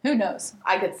 Who knows?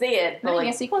 I could see it, but Maybe a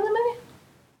like sequel in the movie?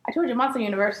 I told you, Monster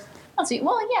Universe. I'll see.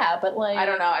 Well, yeah, but like I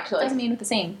don't know actually. doesn't mean with the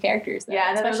same characters. Though. Yeah,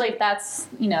 and then there's, especially like-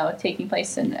 if that's taking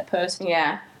place in a post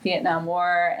Yeah, Vietnam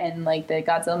War, and like the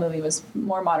Godzilla movie was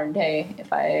more modern day,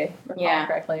 if I recall yeah.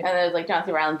 correctly. And there's like John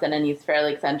C. Reilly's in it, and he's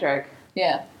fairly eccentric.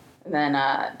 Yeah, And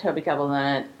then Toby Kebbell's in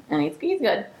it, and he's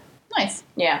good. nice.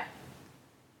 Yeah.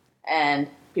 And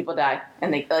people die,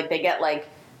 and they get like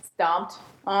stomped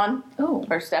on Oh,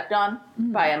 or stepped on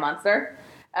by a monster.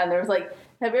 And there's like,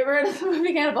 have you ever heard of the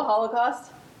movie Cannibal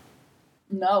Holocaust?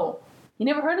 no, You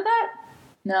never heard of that?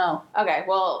 no. Okay,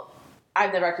 well,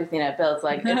 I've never actually seen it, but it's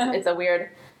like it's a weird.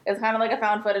 It's kind of like a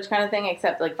found footage kind of thing,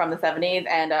 except like from the 70s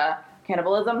and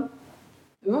cannibalism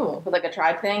Ooh, with like a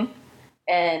tribe thing.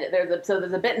 And there's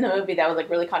a bit in the movie that was like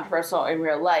really controversial in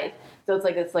real life. So it's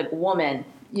like this like woman,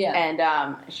 yeah.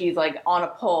 and she's like on a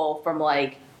pole from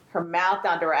like her mouth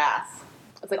down to her ass.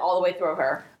 It's like all the way through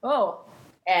her. Oh,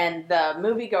 And the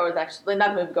moviegoers actually,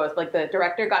 not the moviegoers, but like the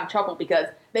director got in trouble because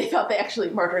they thought they actually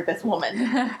murdered this woman.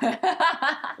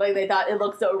 Like they thought it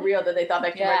looked so real that they thought they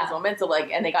actually murdered this woman. So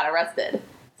like, and they got arrested.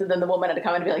 So then the woman had to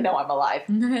come in and be like, "No, I'm alive."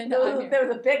 So there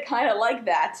was a bit kind of like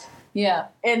that. Yeah.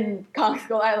 In Kong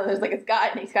Skull Island, there's like this guy,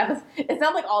 and he's got this. It's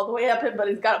not like all the way up it, but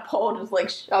he's got a pole just like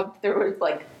shoved through his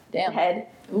like head.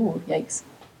 Ooh, yikes!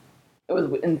 It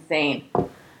was insane.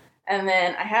 And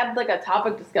then I had like a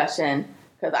topic discussion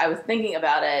because I was thinking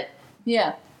about it.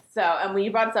 Yeah. So, and when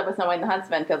you brought this up with Snow White and the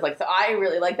Huntsman, because like, so I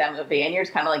really like that movie, and you're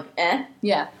just kind of like, eh.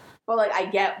 Yeah. But like,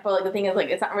 but like the thing is, like,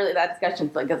 it's not really that discussion.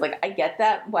 It's like, because like I get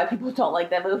that why people don't like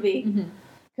that movie.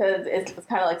 Because it's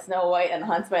kind of like Snow White and the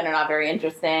Huntsman are not very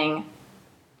interesting,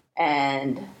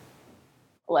 and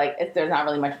like there's not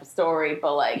really much of a story.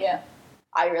 But like,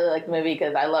 I really like the movie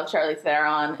because I love Charlize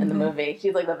Theron in the movie.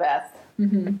 She's like the best,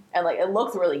 and like it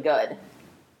looks really good.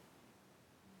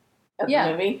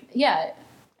 The movie,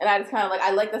 and I just kind of like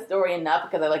I like the story enough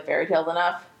because I like fairy tales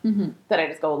enough that I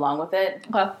just go along with it.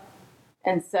 Okay.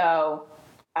 And so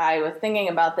I was thinking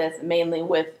about this mainly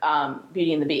with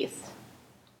Beauty and the Beast.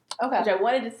 Okay. Which I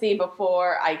wanted to see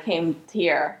before I came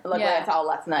here. Luckily, I saw it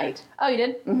last night. Oh, you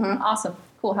did? Mm-hmm. Awesome.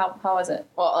 Cool. How was it?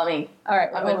 Well, I mean... All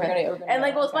right. We're gonna and,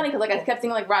 like, well, it's funny because, like, I kept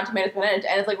seeing, like, Rotten Tomatoes percentage,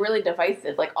 and it's, like, really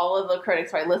divisive. Like, all of the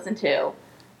critics I listened to,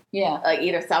 like,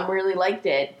 either some really liked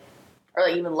it, or,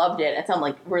 like, even loved it, and some,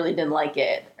 like, really didn't like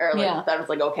it, or, like, thought it was,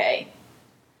 like, okay.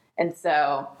 And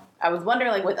so, I was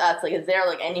wondering, like, with us, like, is there,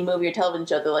 like, any movie or television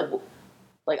show that,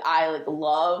 like I, like,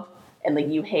 love and, like,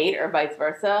 you hate, or vice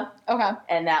versa? Okay.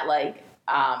 And that, like,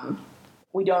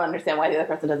 we don't understand why the other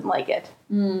person doesn't like it.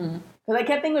 Because I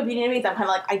kept thinking with Beauty and the Beast, I'm kind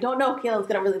of like, I don't know if Caitlin's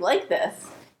going to really like this.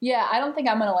 Yeah, I don't think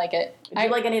I'm going to like it. Did you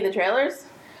like any of the trailers?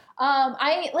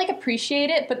 I, like, appreciate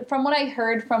it, but from what I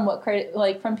heard from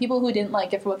from people who didn't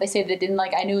like it, from what they say they didn't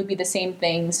like, I knew it would be the same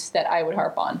things that I would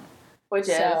harp on. Which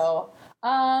is?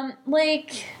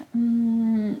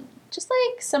 Just,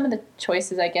 like, some of the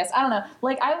choices, I guess. I don't know.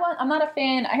 Like, I'm not a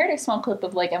fan. I heard a small clip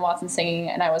of, like, Emma Watson singing,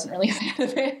 and I wasn't really a fan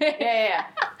of it. Yeah.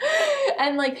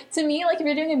 And, like, to me, like, if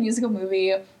you're doing a musical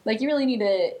movie, like, you really need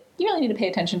to pay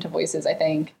attention to voices, I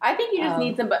think. I think you just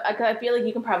need some, but I feel like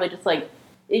you can probably just, like,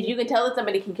 if you can tell that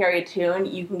somebody can carry a tune,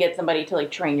 you can get somebody to, like,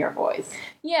 train your voice.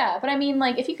 Yeah, but I mean,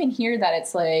 like, if you can hear that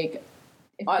it's, like,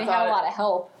 if they have a lot of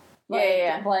help.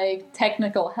 Like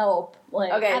technical help.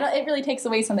 Like, it really takes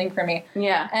away something from me.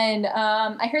 Yeah. And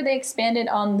I heard they expanded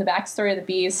on the backstory of the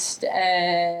Beast.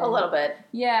 And a little bit.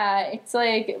 Yeah, it's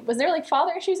like, was there like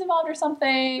father issues involved or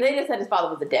something? They just said his father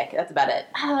was a dick. That's about it.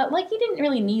 Like, he didn't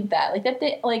really need that. Like, that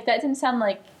didn't sound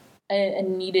like a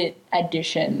needed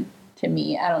addition to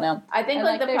me. I don't know. I think,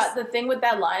 like, the thing with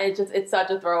that line is just, it's such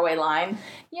a throwaway line.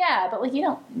 Yeah, but, like, you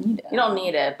don't need it. You don't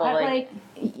need it, but, like...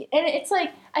 And it's,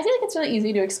 like, I feel like it's really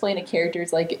easy to explain a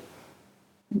character's, like,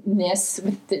 ness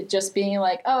with just being,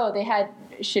 like, oh, they had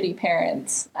shitty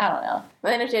parents. I don't know.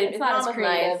 It's not as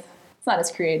creative. Nice. It's not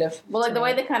as creative. Well, like, the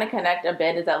way they kind of connect a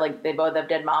bit is that, like, they both have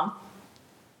dead moms.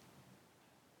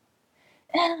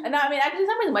 No, I mean, actually, there's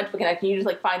not really much of a connection. You just,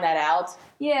 like, find that out.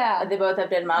 Yeah. That they both have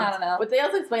dead moms. I don't know. But they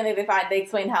also explain, like, they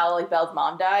explain how, like, Belle's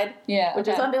mom died. Yeah. Which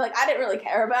is something, like, I didn't really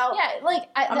care about. Yeah, like...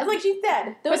 I'm just like, she's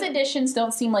dead. Those additions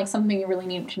don't seem like something you really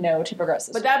need to know to progress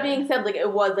this But that being said, like, it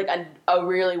was, like, a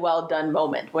really well-done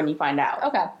moment when you find out.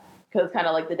 Okay. Because kind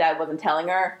of, like, the dad wasn't telling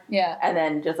her. Yeah. And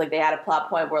then just, like, they had a plot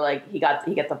point where, like, he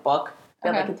gets a book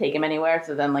that, like, can take him anywhere.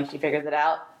 So then, like, she figures it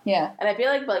out. Yeah. And I feel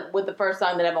like with the first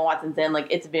song that Emma Watson's in, like,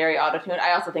 it's very auto-tuned.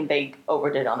 I also think they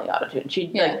overdid on the auto-tune. She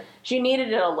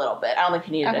needed it a little bit. I don't think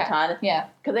she needed a ton. Yeah.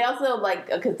 Because they also, like,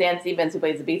 because Dan Stevens, who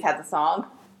plays the Beast, has a song.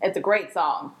 It's a great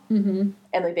song. Mm-hmm.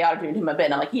 And, like, they auto-tuned him a bit.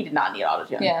 And I'm like, he did not need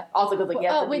auto-tune. Yeah. Also, because, like,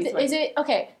 yes, is it...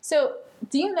 Okay, so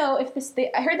do you know if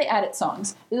I heard they added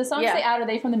songs. Do the songs they add, are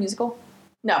they from the musical?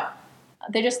 No.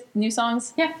 They're just new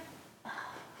songs? Yeah.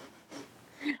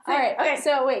 All right. Okay.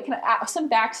 So wait, can I some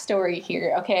backstory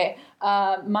here? Okay.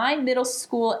 My middle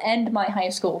school and my high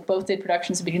school both did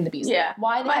productions of Beauty and the Beast. Yeah.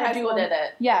 Why my high school did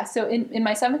it? Yeah. So in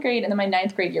my 7th grade and then my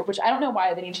 9th grade year, which I don't know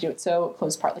why they need to do it so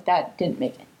close apart. Like, that didn't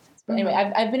make any sense. But anyway,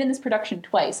 I've been in this production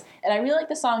twice, and I really like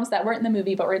the songs that weren't in the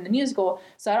movie but were in the musical.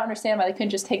 So I don't understand why they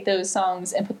couldn't just take those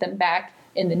songs and put them back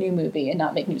in the new movie and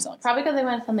not make new songs. Probably because they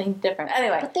wanted something different.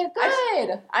 Anyway. But they're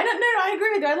good. I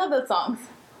agree with you. I love those songs.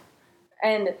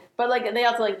 But like, they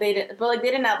also, like, they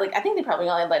didn't add, like, I think they probably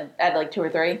only add like 2 or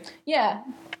 3. Yeah.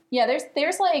 Yeah,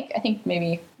 there's like, I think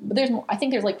maybe, but there's more, I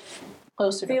think there's like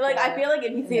closer to 4. I feel like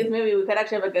if you see this movie, we could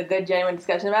actually have, like, a good genuine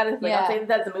discussion about it. Like, I'm saying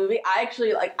that's a movie. I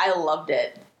actually, like, I loved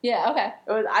it. Yeah, okay.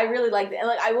 I really liked it, and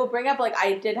like I will bring up like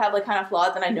I did have like kind of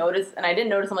flaws, and I didn't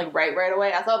notice them like right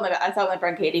away. I saw my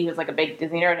friend Katie, who's like a big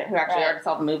Disney nerd, who actually already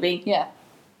saw the movie. Yeah.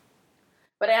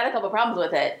 But I had a couple problems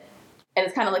with it, and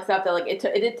it's kind of like stuff that like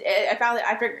I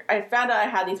found out I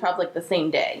had these problems like the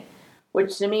same day,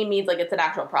 which to me means like it's an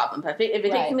actual problem. If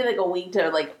it takes me like a week to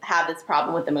like have this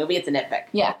problem with the movie, it's a nitpick.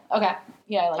 Yeah. Okay.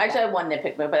 Yeah, I like actually, I have one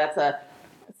nitpick, but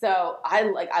so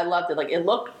I loved it. Like it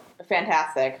looked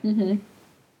fantastic. Mm-hmm.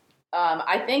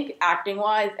 I think acting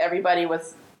wise, everybody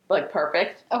was like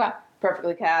perfect. Okay.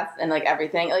 Perfectly cast and like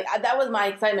everything. Like that was my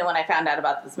excitement when I found out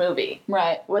about this movie.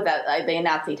 Right. Was that they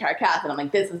announced the entire cast, and I'm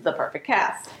like, this is the perfect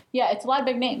cast. Yeah, it's a lot of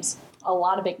big names. A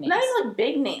lot of big names. Not even like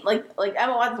big name. Like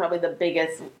Emma Watson's probably the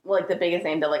biggest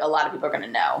name that like a lot of people are gonna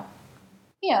know.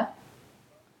 Yeah.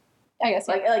 I guess.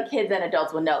 Yeah. Like kids and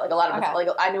adults would know. Like a lot of us, like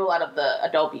I knew a lot of the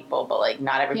adult people, but like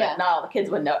not everybody. Yeah. Not all the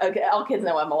kids would know. All kids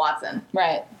know Emma Watson.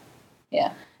 Right.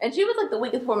 Yeah. And she was like the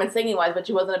weakest performance singing wise, but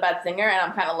she wasn't a bad singer. And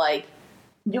I'm kind of like,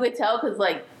 you could tell because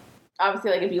like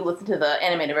obviously like if you listen to the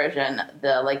animated version,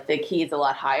 the key is a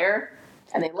lot higher,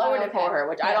 and they lowered it for her,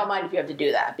 which I don't mind if you have to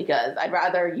do that because I'd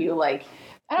rather you like.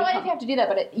 I don't mind if you have to do that,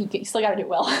 but you still got to do it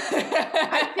well.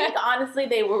 I think honestly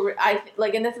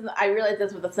I realized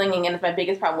this with the singing, and it's my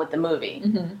biggest problem with the movie,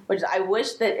 which is I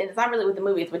wish that and it's not really with the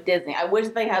movie, it's with Disney. I wish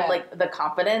they had like the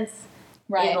confidence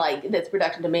in like this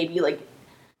production to maybe like.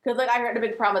 Because, like, I heard a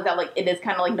big problem is that, like, it is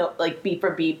kind of like, no, like, beat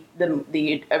for beat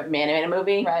the animated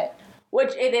movie. Right.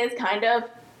 Which it is, kind of.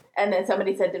 And then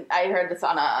somebody said, I heard this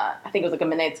on I think it was like a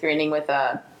midnight screening with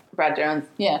Brad Jones.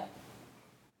 Yeah.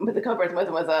 But the co-person with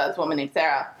him was this woman named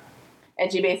Sarah.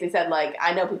 And she basically said, like,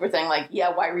 I know people are saying, like, yeah,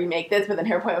 why remake this? But then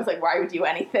her point was, like, why would do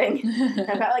anything? And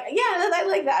I felt like, yeah, I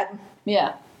like that.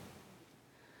 Yeah.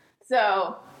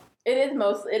 So, it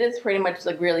is pretty much,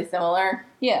 like, really similar.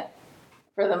 Yeah.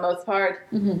 For the most part,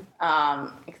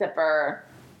 except for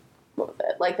what was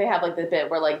it? Like they have like the bit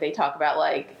where like they talk about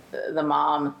like the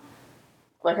mom,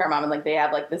 like her mom, and like they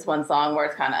have like this one song where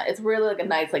it's really like a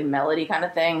nice like melody kind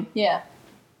of thing. Yeah.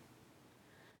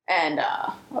 And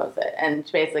what was it? And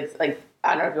she basically like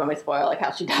I don't know if you want me to spoil like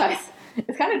how she dies.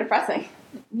 It's kind of depressing.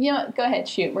 You know, go ahead,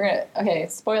 shoot. Okay.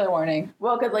 Spoiler warning.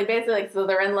 Well, because like basically like so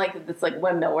they're in like this like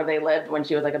windmill where they lived when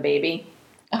she was like a baby.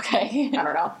 Okay. I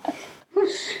don't know.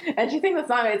 And she sings the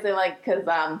song basically like because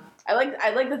I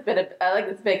like this bit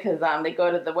because they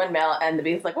go to the windmill and the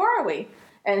beast's like, where are we?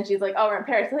 And she's like, oh, we're in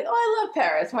Paris. She's like, oh, I love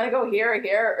Paris. Want to go here or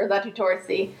here, or is that too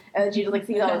touristy? And then she just like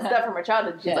sees all this stuff from her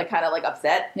childhood. She's like kind of like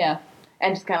upset. Yeah.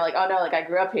 And she's kind of like, oh no, like I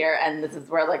grew up here and this is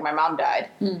where like my mom died.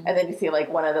 And then you see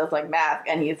like one of those like masks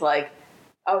and he's like,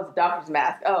 oh, it's a doctor's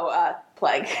mask. Oh,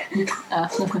 plague.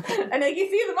 And like you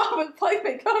see the mom with plague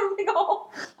make covering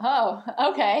all. Oh,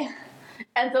 okay.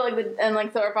 And so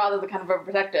like so her father's kind of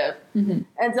overprotective,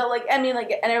 and so like I mean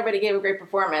like and everybody gave a great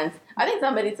performance. I think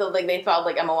somebody still like they felt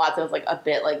like Emma Watson was like a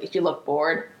bit like she looked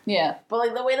bored. Yeah, but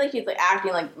like the way like she's like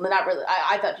acting like not really.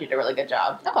 I thought she did a really good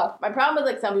job. Okay. My problem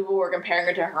is like some people were comparing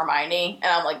her to Hermione,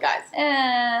 and I'm like guys.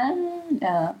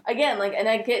 Again, like and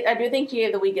I do think she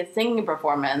gave the weakest singing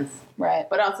performance. Right.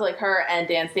 But also like her and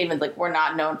Dan Stevens like were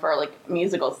not known for like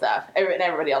musical stuff. And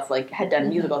everybody else like had done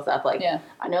musical stuff. Like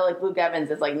I know like Luke Evans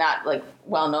is like not like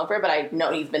well known for it, but I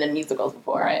know he's been in musicals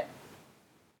before. Right.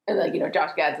 And like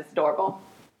Josh Gad's is adorable.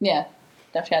 Yeah.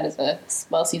 Josh Gad is a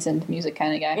well-seasoned music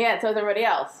kind of guy. Yeah, so is everybody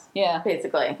else. Yeah.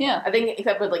 Basically. Yeah. I think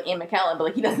except with like Ian McKellen, but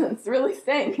like he doesn't really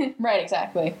sing. Right,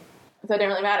 exactly. So it didn't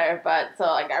really matter. But so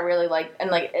like I really liked and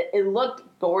like it looked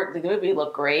gorgeous. The movie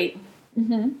looked great.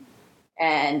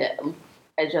 And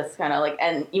it just kind of like,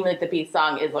 and even like the Beast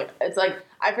song is like, it's like,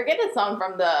 I forget the song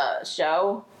from the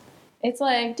show. It's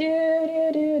like, do,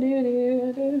 do, do, do,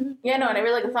 do, do. Yeah, no, and I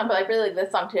really like the song, but I really like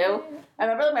this song too. I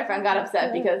remember like my friend got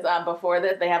upset because before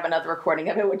this, they have another recording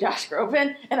of it with Josh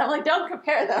Groban, and I'm like, don't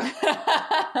compare them.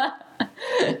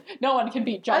 No one can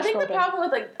beat Josh Groban. I think the problem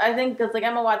with like, I think because like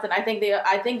Emma Watson, I think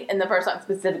in the first song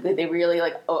specifically, they really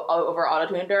like over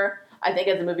auto-tuned her. I think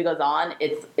as the movie goes on,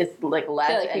 it's like less.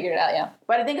 They like figured it out, yeah.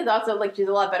 But I think it's also like she's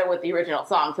a lot better with the original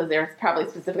song, so they're probably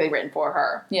specifically written for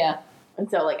her. Yeah. And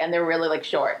so like, and they're really like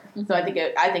short, so I think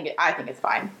it's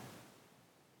fine.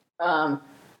 And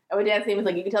with Dan Stevens,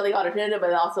 like you can tell they auto-tuned him,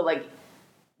 but also like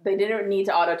they didn't need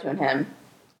to auto-tune him,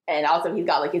 and also he's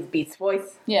got like his Beast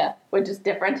voice. Yeah. Which is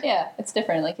different. Yeah, it's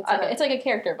different. Like it's like a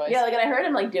character voice. Yeah, like and I heard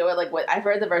him like do it like I've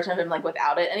heard the version of him like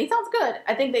without it, and he sounds good.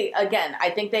 I think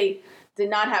they did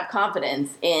not have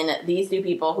confidence in these two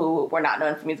people who were not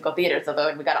known for musical theater, so they're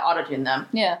like, we got to auto-tune them.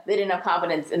 Yeah. They didn't have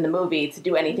confidence in the movie to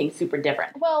do anything super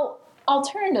different. Well,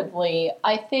 alternatively,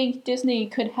 I think Disney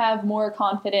could have more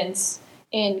confidence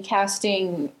in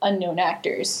casting unknown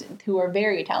actors who are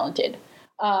very talented.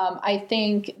 I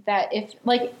think that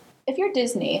if you're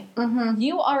Disney,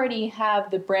 you already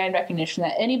have the brand recognition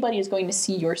that anybody is going to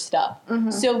see your stuff.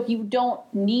 So you don't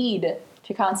need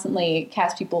to constantly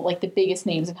cast people like the biggest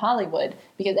names in Hollywood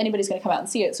because anybody's going to come out and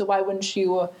see it. So why wouldn't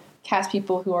you cast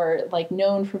people who are like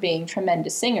known for being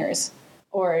tremendous singers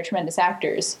or tremendous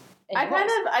actors? I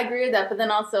agree with that, but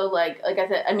then also like I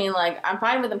said, I mean, like I'm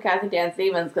fine with them casting Dan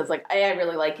Stevens because like I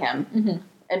really like him,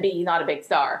 and B, he's not a big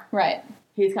star. Right.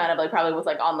 He's kind of like probably was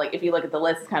like on like if you look at the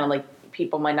list, it's kind of like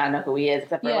people might not know who he is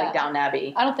except for like Downton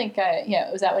Abbey. I don't think.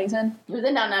 Was that what he's in? He was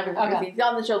in Downton Abbey because he's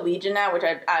on the show Legion now, which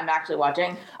I'm actually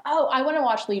watching. Oh, I want to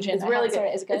watch Legion. It's really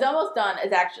good. Is it good. It's almost done.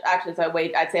 It's actually so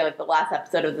I'd say like the last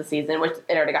episode of the season, which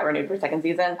it already got renewed for second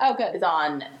season. Oh, good. Is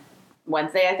on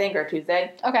Wednesday, I think, or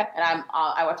Tuesday. Okay. And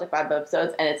I watched like 5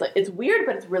 episodes, and it's weird,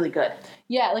 but it's really good.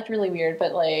 Yeah, it looked really weird,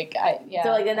 but like So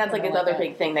like then that's like his other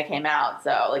big thing that came out.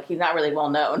 So like he's not really well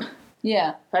known.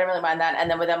 Yeah. So I didn't really mind that. And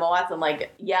then with Emma Watson,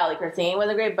 like like her singing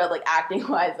wasn't great, but like acting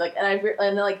wise, like and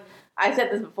then like I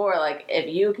said this before, like if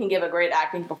you can give a great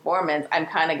acting performance, I'm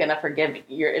kind of gonna forgive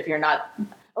you if you're not.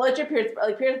 Well,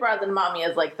 Pierce Brosnan mommy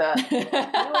is like the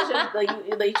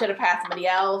you should have passed somebody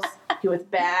else. He was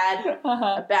bad,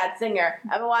 a bad singer.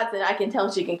 Emma Watson, I can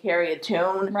tell she can carry a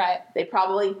tune. Right. They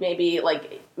probably maybe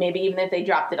even if they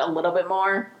dropped it a little bit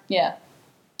more. Yeah.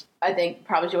 I think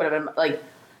probably she would have been like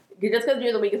just because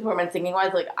you're the weakest performance singing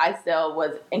wise. Like I still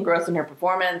was engrossed in her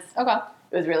performance. Okay.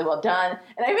 It was really well done,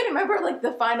 and I even remember like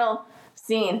the final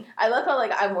scene. I love how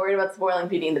like I'm worried about spoiling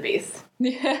Beauty and the Beast.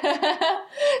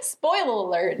 Spoiler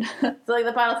alert. So like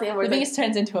the final scene where the Beast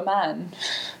turns into a man.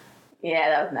 Yeah,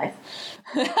 that was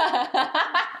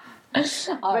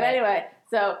nice. But anyway,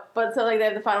 so like they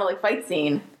have the final like fight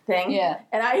scene thing. Yeah.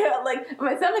 And I like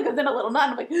my stomach goes in a little knot.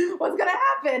 I'm like, what's gonna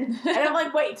happen? And I'm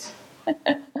like, wait.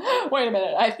 Wait a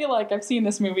minute. I feel like I've seen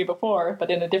this movie before, but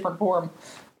in a different form.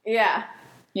 Yeah.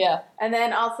 Yeah. And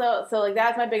then also, so like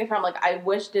that's my biggest problem. Like I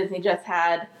wish Disney just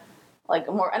had like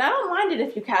more, and I don't mind it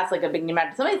if you cast like a big new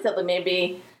actor. Somebody said like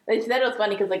maybe they said it was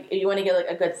funny because like if you want to get like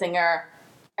a good singer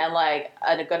and like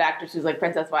a good actress who's like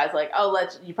princess wise, like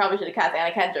you probably should have cast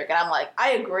Anna Kendrick. And I'm like,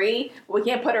 I agree, but we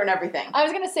can't put her in everything. I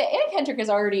was gonna say Anna Kendrick is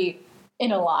already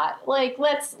in a lot. Like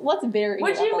let's vary.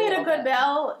 Would she made a good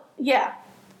Belle? Yeah,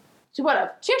 she would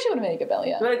have. She actually would have made a good Belle.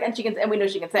 Yeah, and we know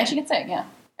she can sing. And she can sing. Yeah.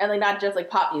 And like not just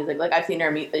like pop music, like I've seen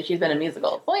her. She's been in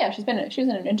musicals. Well, yeah, she was in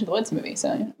an Into the Woods movie,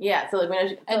 so yeah. So like we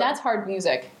know, and that's hard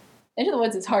music. Into the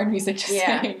Woods is hard music to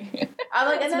sing. I'm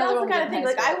like, and then that's the kind of thing.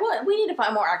 Like we need to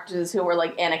find more actresses who are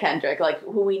like Anna Kendrick, like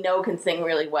who we know can sing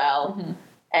really well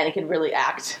and can really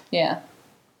act. Yeah.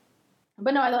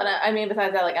 But no,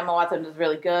 besides that, like Emma Watson was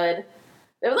really good.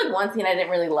 There was like one scene I didn't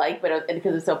really like, but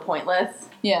because it's so pointless.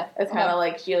 Yeah. It's kind of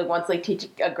like she wants to like teach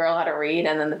a girl how to read,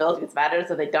 and then the village gets mad at her,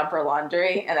 so they dump her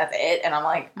laundry, and that's it. And I'm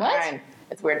like, what? Fine.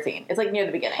 It's a weird scene. It's like near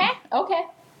the beginning. Okay.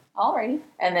 Alrighty.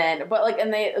 And then, but like,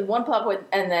 and they one plot point,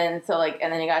 and then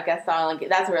you got Gaston. Like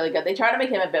that's really good. They try to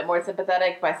make him a bit more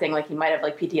sympathetic by saying like he might have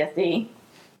like PTSD.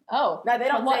 Oh. No, they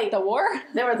don't say the war.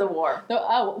 There was a war.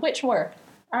 Which war?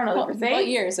 I don't know. What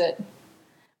year is it?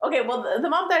 Okay, well, the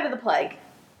mom died of the plague.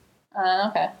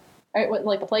 Okay. All right, what,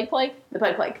 like the plague? The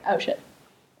plague. Oh, shit.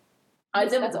 I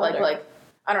did with the plague.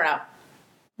 I don't know.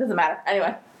 Doesn't matter.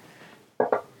 Anyway.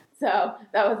 So,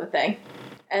 that was the thing.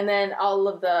 And then all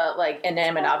of the, like,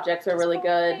 inanimate objects are really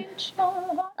good.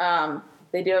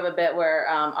 They do have a bit where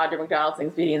Audra McDonald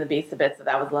sings Beauty and the Beast a bit, so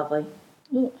that was lovely.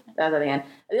 Ooh. That was at the end.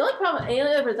 The only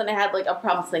other person I had, like, a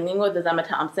problem singing with is Emma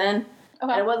Thompson.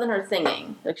 Okay. And it wasn't her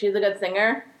singing. Like, she's a good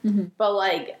singer. Mm-hmm. But,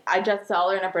 like, I just saw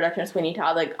her in a production of Sweeney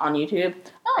Todd, like, on YouTube.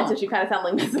 Oh. And so she kind of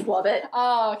sounded like Mrs. Lovett.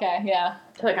 Oh, okay, yeah.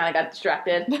 So I kind of got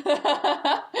distracted.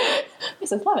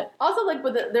 Mrs. Lovett. Also, like,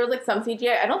 there was, like, some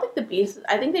CGI. I don't think the Beast...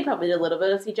 I think they probably did a little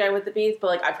bit of CGI with the Beast. But,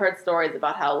 like, I've heard stories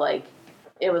about how, like,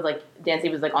 it was, like, Dancy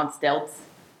was, like, on stilts.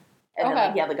 And then,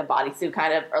 like, he had, like, a bodysuit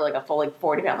kind of, or, like, a full, like,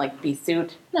 40-pound, like, beast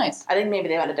suit. Nice. I think maybe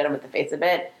they might have done it with the face a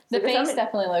bit. So the face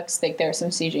definitely looks like there's some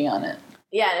CG on it.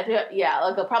 Yeah, and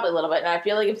like, probably a little bit. And I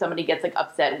feel like if somebody gets, like,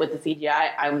 upset with the CGI,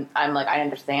 I'm like, I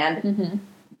understand. Mm-hmm.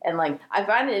 And, like, I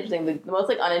find it interesting. The most,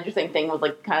 like, uninteresting thing was,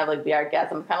 like, kind of, like, Be Our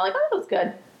Guest. I'm kind of like, oh, that was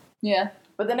good. Yeah.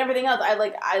 But then everything else,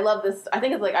 I love this. I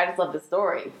think it's, like, I just love this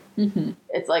story. Mm-hmm.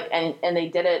 It's, like, and they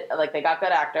did it, like, they got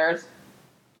good actors.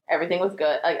 Everything was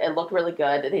good. Like, it looked really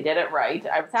good. They did it right.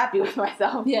 I was happy with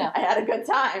myself. Yeah. I had a good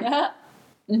time. Yeah.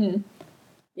 Mm-hmm.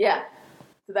 Yeah.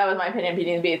 So that was my opinion of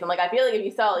Beauty and the Beast. I'm like, I feel like if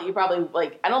you saw it, you probably,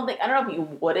 like, I don't know if you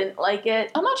wouldn't like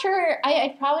it. I'm not sure.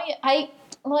 I don't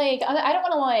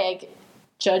want to, like,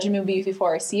 judge a movie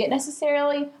before I see it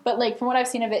necessarily, but like from what I've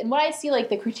seen of it and what I see like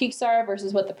the critiques are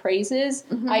versus what the praise is,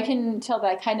 I can tell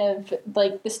that kind of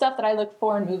like the stuff that I look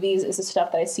for in movies is the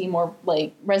stuff that I see more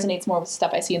like resonates more with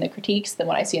stuff I see in the critiques than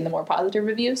what I see in the more positive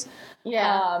reviews.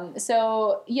 Yeah.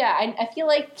 So yeah, I feel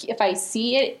like if I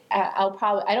see it,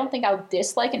 I don't think I'll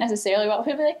dislike it necessarily. But I'll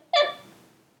be like,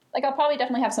 like I'll probably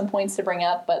definitely have some points to bring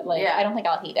up, but like I don't think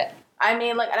I'll hate it. I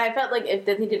mean, like, and I felt like if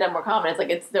Disney did have more confidence,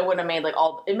 like, it still would have made, like,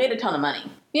 it made a ton of money.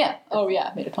 Yeah. Oh, yeah.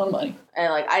 It made a ton of money.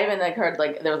 And, like, I even, like, heard,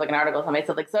 like, there was, like, an article somebody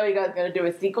said, like, so you guys gonna do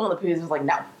a sequel? And the producer was like,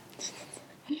 no.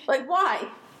 Like, why?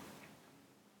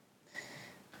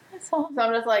 So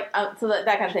I'm just like, so that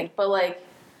kind of thing. But, like,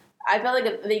 I felt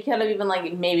like if they could have even,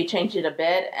 like, maybe changed it a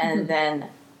bit, and then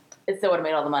it still would have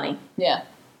made all the money. Yeah.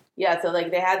 Yeah, so,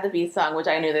 like, they had the Beast song, which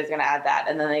I knew they was gonna add that,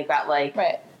 and then they got, like...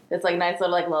 Right. This, like, nice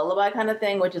little, like, lullaby kind of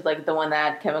thing, which is, like, the one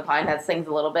that Kevin Kline sings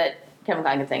a little bit. Kevin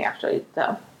Kline can sing, actually,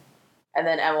 so. And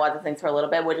then Emma Watson sings for a little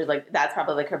bit, which is, like, that's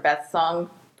probably, like, her best song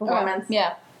performance.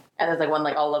 Yeah. And there's, like, one,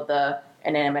 like, all of the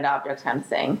inanimate objects kind of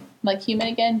sing. Like Human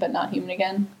Again, but not Human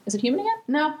Again. Is it Human Again?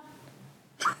 No.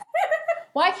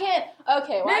 Why can't...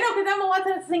 Okay, why... No, because Emma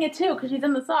Watson has to sing it, too, because she's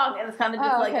in the song, and it's kind of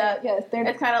just, like, it's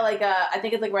kind of like I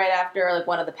think it's, like, right after, like,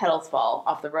 one of the petals fall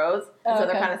off the rose. And so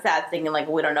they're kind of sad singing, like,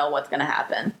 we don't know what's going to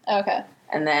happen. Okay.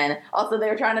 And then, also, they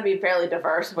were trying to be fairly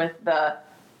diverse with the,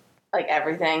 like,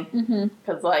 everything.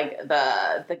 Because, like,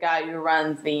 the guy who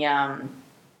runs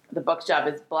the bookshop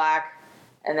is black.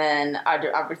 And then,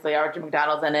 obviously, Audrey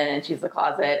McDonald's in it, and she's the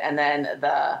closet. And then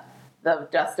the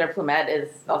Duster Plumette is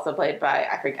also played by,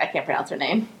 I can't pronounce her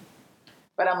name.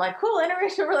 But I'm like, cool,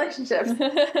 interracial relationships.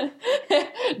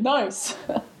 Nice.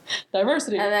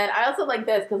 Diversity. And then I also like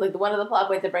this, because, like, one of the plot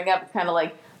points they bring up is kind of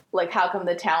like, how come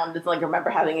the town doesn't, like,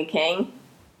 remember having a king?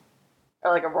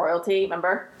 Or, like, a royalty,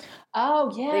 remember?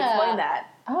 Oh, yeah. They explain that.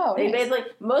 Oh, They nice.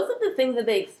 basically, most of the things that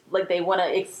they want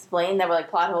to explain that were, like,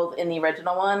 plot holes in the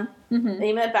original one,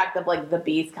 even the fact that, like, the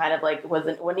Beast kind of, like,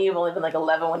 when he only been, like,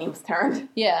 11 when he was turned.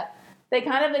 Yeah. They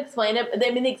kind of explain it. They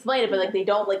explain it, but, like, they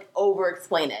don't, like,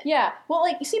 over-explain it. Yeah. Well,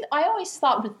 like, you see, I always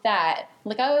thought with that,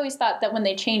 like, I always thought that when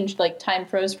they changed, like, time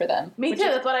froze for them. Me too,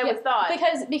 that's what I always thought.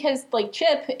 Because, like,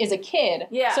 Chip is a kid.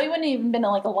 Yeah. So he wouldn't even been,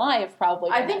 like, alive,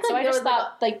 probably. I think, so like, I there just was,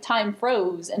 thought, like, time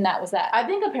froze, and that was that. I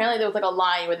think apparently there was, like, a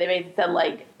line where they basically said,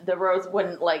 like, the rose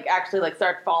wouldn't, like, actually, like,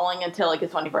 start falling until, like, his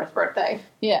 21st birthday.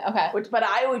 Yeah, okay. But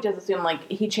I always just assumed, like,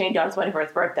 he changed on his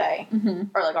 21st birthday.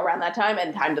 Or, like, around that time,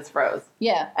 and time just froze.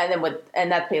 Yeah.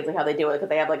 And that's basically how they do it, because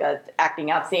they have, like, a acting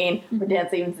out scene where Dan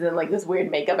Stevens is in, like, this weird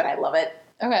makeup, and I love it.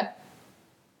 Okay.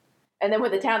 And then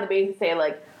with the town, they basically say,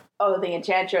 like, oh, the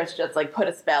Enchantress just, like, put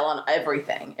a spell on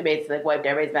everything. It basically, like, wiped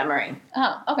everybody's memory.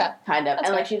 Oh, okay. Kind of. That's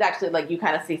and, like, fair. she's actually, like, you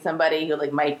kind of see somebody who,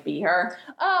 like, might be her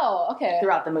Oh, okay.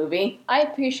 throughout the movie. I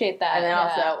appreciate that. And then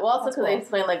also because they cool.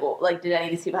 explain, like, did any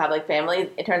of these people have, like, families?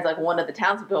 It turns out, like, one of the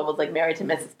townspeople was, like, married to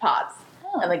Mrs. Potts.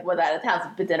 Oh. And, like, was out of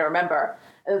town, but didn't remember.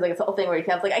 And there's, like, this whole thing where he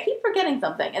comes, like, I keep forgetting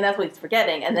something. And that's what he's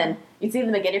forgetting. And then you see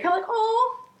them again, you're kind of like,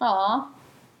 oh. Aw.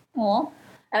 Aw.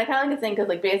 And I kind of like this thing because,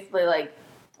 like, basically, like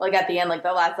at the end, like,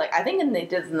 the last, like, I think in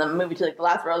the movie, too, like, the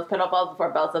last rose petal falls before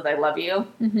Belle says, I love you.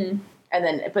 Mm-hmm. And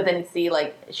then, but then you see,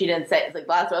 like, she didn't say, it's like,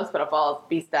 last rose petal falls,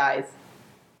 Beast dies.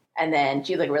 And then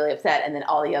she's, like, really upset. And then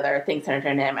all the other things turn into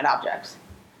inanimate objects.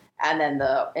 And then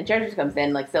the Enchantress comes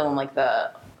in, like, still in, like,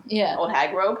 the old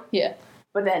hag robe. Yeah.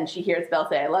 But then she hears Belle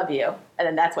say, I love you. And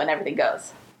then that's when everything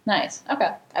goes. Nice. Okay.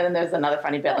 And then there's another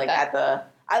funny bit, like, at the...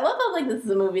 I love how, like, this is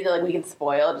a movie that, like, we can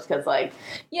spoil just because, like...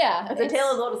 Yeah. It's a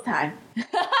tale as old as time.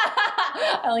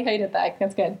 I like how you did that.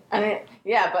 That's good. I mean,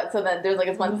 yeah, but so then there's, like,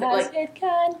 this one... Like, it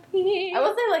can be. I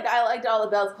will say, like, I liked all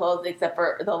of Belle's clothes except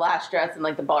for the last dress and,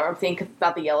 like, the ballroom scene because it's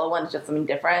not the yellow one. It's just something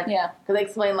different. Yeah. Because they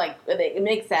explain, like, it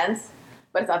makes sense,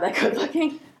 but it's not that good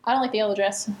looking. I don't like the yellow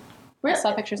dress. Really? I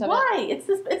saw pictures of it. Why? It's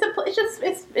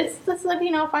just like,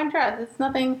 you know, a fine dress. It's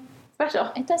nothing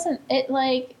special. It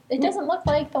doesn't look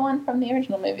like the one from the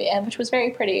original movie, and which was very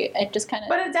pretty. It just kind of.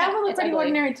 But that one looks pretty ugly.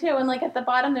 ordinary too. And like at the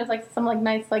bottom, there's like some like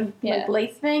nice like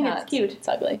lace thing. No, it's cute. It's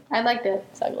ugly. I liked it.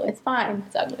 It's ugly. It's fine.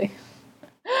 It's ugly.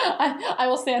 I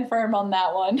will stand firm on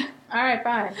that one. All right,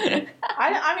 fine.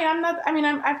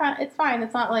 I find it's fine.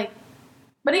 It's not like.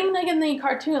 But even like in the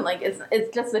cartoon, like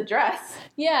it's just a dress.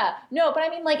 Yeah, no, but I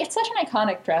mean, like it's such an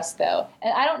iconic dress, though,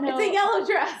 and I don't know. It's a yellow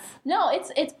dress. No,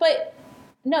 but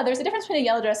no, there's a difference between a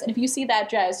yellow dress, and if you see that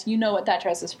dress, you know what that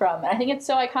dress is from. And I think it's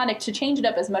so iconic to change it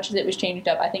up as much as it was changed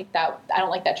up. I think that I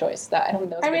don't like that choice. I don't think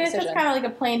that was a good it's decision. just kind of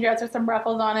like a plain dress with some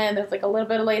ruffles on it, and there's like a little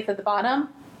bit of lace at the bottom,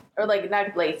 or like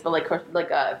not lace, but like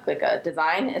a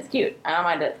design. It's cute. I don't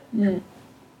mind it. Mm.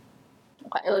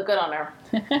 It looked good on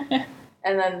her.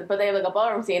 And then, but they have like a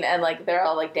ballroom scene, and like they're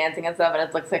all like dancing and stuff, and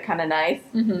it looks like kind of nice.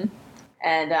 Mm-hmm.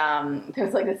 And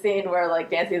there's like a scene where like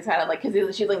Dancy is kind of like,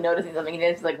 because she's like noticing something, and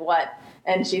Dancy's like, what?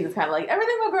 And she's just kind of like,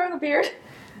 everything about growing a beard.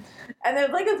 And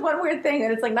there's like this one weird thing,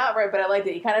 and it's like not right, but I liked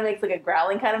it. He kind of makes like a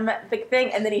growling kind of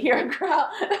thing, and then you hear a growl.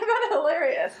 I found it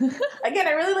hilarious. Again,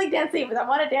 I really like Dan Stevens. I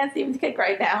want a Dan Stevens kick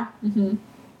right now. Mm-hmm.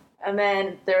 And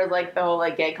then there was like the whole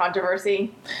like gay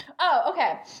controversy. Oh,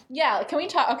 okay. Yeah, can we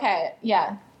talk? Okay,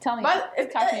 yeah. Tell me.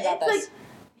 But Talk to me about this. Like,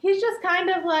 he's just kind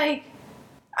of like,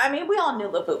 I mean, we all knew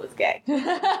LeFou was gay.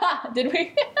 Did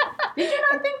we? Did you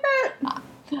not think that?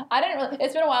 I didn't really.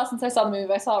 It's been a while since I saw the movie.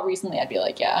 If I saw it recently, I'd be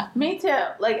like, yeah. Me too.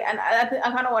 Like, and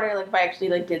I'm kind of wondering, like, if I actually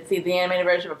like did see the animated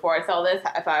version before I saw this,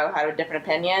 if I had a different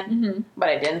opinion. Mm-hmm. But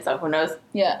I didn't, so who knows?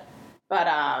 Yeah. But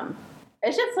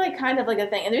it's just like kind of like a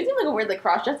thing, and there's even like a weird like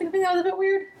cross dressing thing that was a bit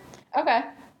weird. Okay.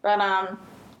 But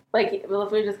like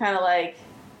LeFou just kind of like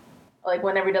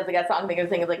whenever he does the guest song thing,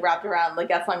 everything is like wrapped around like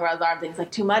guest song around his arms, and he's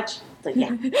like, too much. It's like, yeah,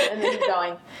 and then he's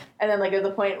going, and then like there's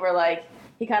a point where like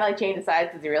he kind of like changed sides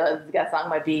because he realized the guest song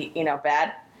might be, you know,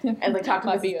 bad. And like talk to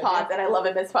Mrs. Potts, and I love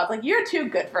it, Miss Potts. Like, you're too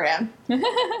good for him. It's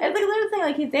like a little thing,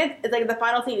 like he's dancing. It's like the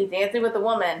final scene, he's dancing with a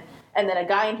woman, and then a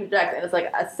guy interjects, and it's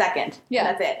like a second. Yeah,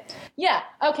 and that's it. Yeah.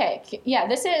 Okay. Yeah.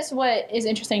 This is what is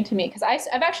interesting to me because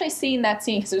I've actually seen that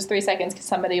scene because it was 3 seconds because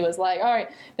somebody was like, all right,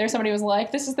 somebody was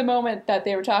like, this is the moment that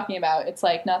they were talking about. It's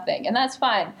like nothing, and that's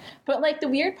fine. But like the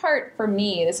weird part for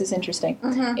me, this is interesting,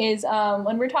 is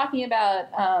when we're talking about.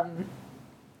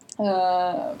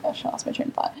 Gosh, I lost my train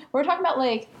of thought. We're talking about,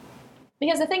 like,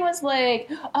 because the thing was, like,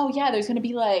 oh, yeah, there's going to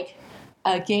be, like,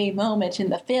 a gay moment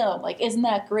in the film. Like, isn't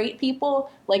that great,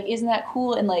 people? Like, isn't that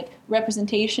cool? And, like,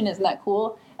 representation, isn't that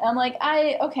cool? And I'm like,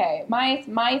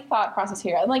 my thought process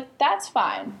here, I'm like, that's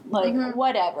fine. Like,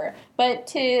 whatever. But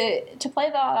to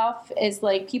play that off as,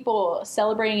 like, people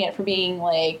celebrating it for being,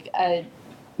 like, a,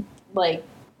 like,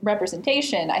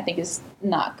 representation, I think is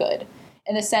not good.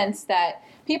 In the sense that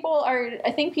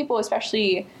I think people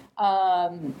especially,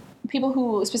 people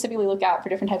who specifically look out for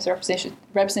different types of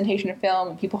representation in film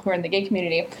and people who are in the gay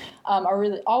community are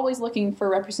really always looking for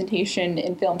representation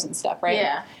in films and stuff, right?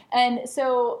 Yeah. And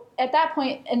so at that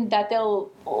point, and that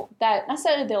not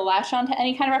necessarily they'll latch on to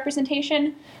any kind of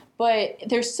representation, but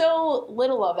there's so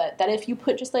little of it that if you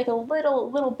put just like a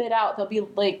little bit out, they'll be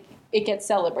like, it gets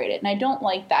celebrated. And I don't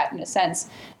like that in a sense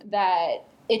that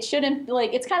it shouldn't,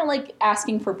 like, it's kind of like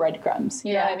asking for breadcrumbs,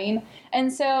 you know what I mean?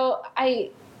 And so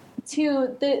it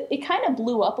kind of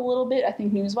blew up a little bit, I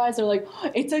think, news-wise. They're like,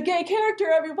 it's a gay character,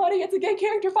 everybody! It's a gay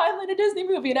character finally in a Disney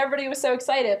movie! And everybody was so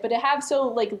excited. But to have so,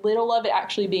 like, little of it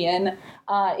actually be in,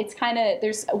 it's kind of,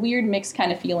 there's a weird mixed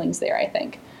kind of feelings there, I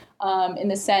think. In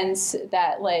the sense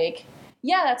that, like,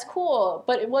 yeah, that's cool,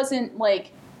 but it wasn't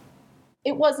like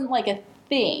a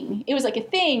thing. It was like a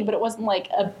thing, but it wasn't like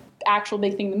a actual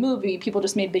big thing in the movie. People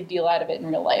just made a big deal out of it in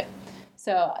real life.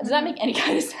 So does that make any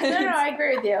kind of sense? No, I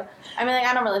agree with you. I mean, like,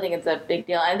 I don't really think it's a big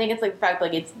deal. I think it's like the fact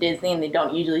like it's Disney and they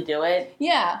don't usually do it.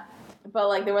 Yeah. But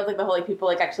like there was like the whole like people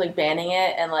like actually banning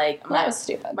it, and like that was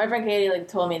stupid. My friend Katie like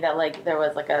told me that like there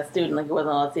was like a student like who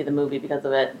wasn't allowed to see the movie because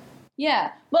of it.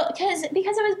 Yeah, well, because it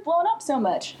was blown up so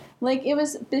much. Like, it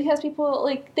was because people,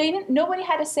 like, nobody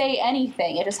had to say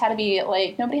anything. It just had to be,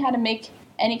 like, nobody had to make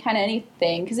any kind of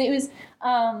anything. Because it was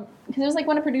like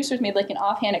one of the producers made, like, an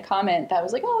offhanded comment that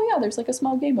was like, oh, yeah, there's, like, a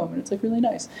small gay moment. It's, like, really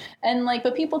nice. And, like,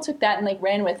 but people took that and, like,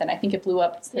 ran with it. And I think it blew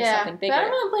up to something bigger. But I don't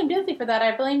really blame Disney for that.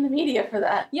 I blame the media for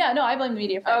that. Yeah, no, I blame the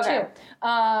media for it, too.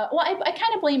 Well, I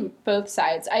kind of blame both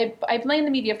sides. I blame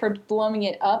the media for blowing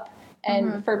it up.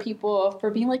 And for people for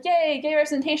being like, yay, gay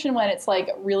representation, when it's like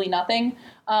really nothing.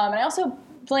 And I also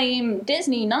blame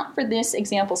Disney, not for this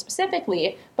example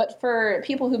specifically, but for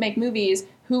people who make movies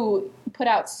who put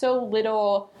out so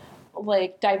little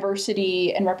like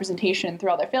diversity and representation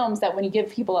throughout their films that when you give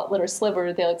people that little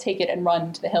sliver, they'll take it and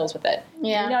run to the hills with it.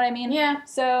 Yeah. You know what I mean? Yeah.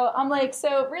 So I'm like,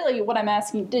 so really what I'm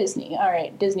asking Disney, all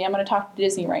right, Disney, I'm going to talk to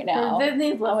Disney right now.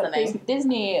 Disney's listening.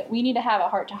 Disney, we need to have a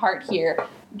heart-to-heart here.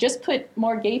 Just put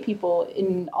more gay people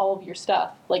in all of your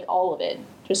stuff, like all of it,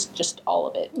 just all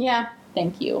of it. Yeah.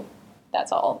 Thank you.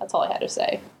 That's all I had to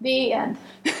say. The end.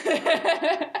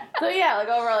 So yeah, like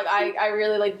overall, like I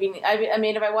really like being. I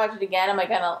mean, if I watch it again, I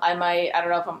don't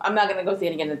know if I'm not gonna go see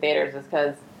it again in the theaters just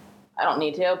because I don't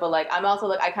need to. But like, I'm also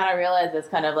like, I kind of realize this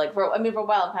kind of like for a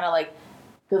while, I'm kind of like.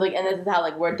 Because, like, and this is how,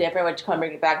 like, we're different, which kind of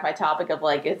brings back my topic of,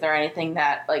 like, is there anything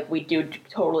that, like, we do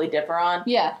totally differ on?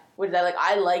 Yeah. Which is that, like,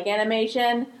 I like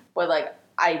animation, but, like,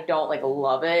 I don't like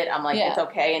love it. I'm like, it's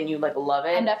okay, and you like love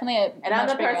it. I'm definitely I'm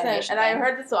the person, and I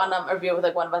heard this on a review with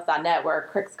like OneOfUs.net where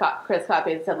Chris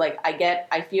Copy said like,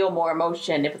 I feel more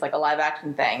emotion if it's like a live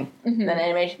action thing than an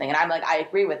animation thing, and I'm like, I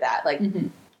agree with that, like,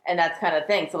 and that's kind of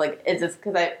thing. So like, is this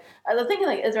because I was thinking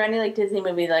like, is there any like Disney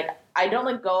movie like I don't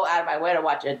like go out of my way to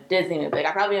watch a Disney movie? Like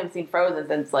I probably haven't seen Frozen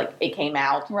since like it came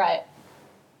out, right?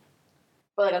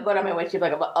 But like I'll go out of my way to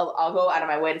like I'll go out of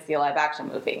my way to see a live action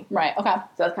movie. Right. Okay.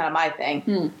 So that's kind of my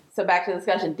thing. So back to the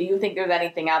discussion. Do you think there's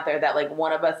anything out there that like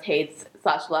one of us hates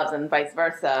 / loves and vice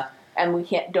versa, and we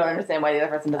don't understand why the other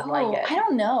person doesn't like it? I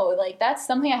don't know. Like that's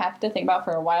something I have to think about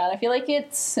for a while. I feel like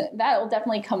that will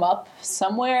definitely come up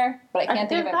somewhere, but I can't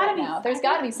think of it right now. There's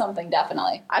got to be something,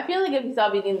 definitely. I feel like if you saw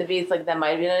Beauty and the Beast, like that might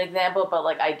have been an example, but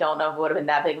like I don't know if it would have been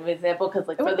that big of an example because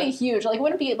like it wouldn't be huge. Like it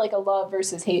wouldn't be like a love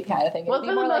versus hate kind of thing. It'd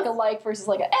be more like a like versus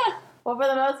like a eh. Well, for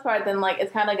the most part, then, like,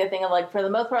 it's kind of like a thing of, like, for the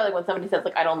most part, like, when somebody says,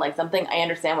 like, I don't like something, I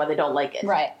understand why they don't like it.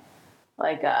 Right.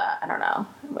 Like, I don't know.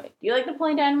 Wait, do you like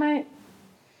Napoleon Dynamite?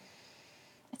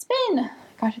 It's been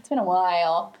a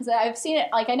while. Because I've seen it,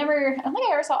 like, I don't think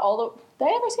I ever saw did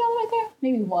I ever see all the way there?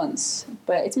 Maybe once.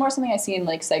 But it's more something I see in,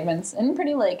 like, segments. And I'm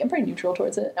pretty neutral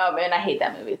towards it. Oh, man, I hate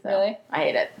that movie, so. Really? I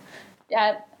hate it.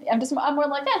 Yeah, I'm more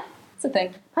like, it's a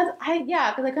thing. Because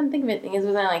I couldn't think of it. Thing is,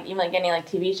 was like even like any like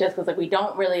TV shows because like we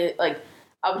don't really like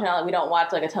up until like we don't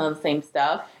watch like a ton of the same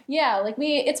stuff. Yeah, like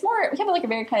we have like a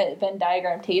very kind of Venn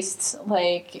diagram tastes.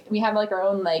 Like we have like our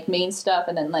own like main stuff,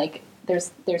 and then like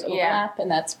there's overlap, and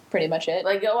that's pretty much it.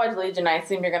 Like go watch Legion. I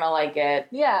assume you're gonna like it.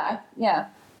 Yeah.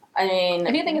 I mean,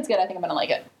 if you think it's good, I think I'm gonna like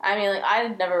it. I mean, like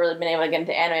I've never really been able to get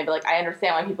into anime, but like I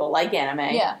understand why people like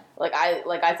anime. Yeah. Like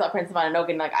I saw Prince of Mononoke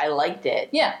and like I liked it.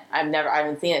 Yeah. I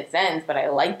haven't seen it since, but I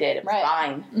liked it. It was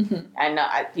fine. Mm-hmm. And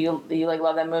do you like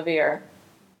love that movie or?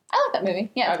 I like that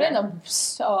movie. Yeah. It's been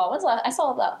when's the last I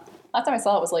saw that? Last time I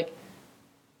saw it was like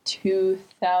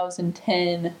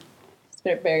 2010. It's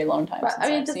been a very long time since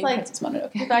I've seen Princess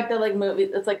Mononoke. The fact that like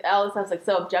movies, it's like all this stuff's like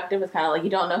so objective. It's kind of like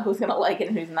you don't know who's gonna like it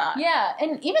and who's not. Yeah,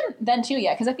 and even then too.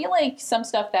 Yeah, because I feel like some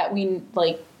stuff that we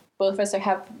like. Both of us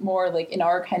have more like in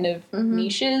our kind of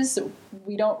niches.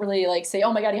 We don't really like say,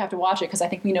 "Oh my god, you have to watch it," because I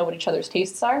think we know what each other's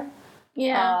tastes are.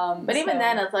 Yeah, but even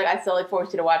then, it's like I still like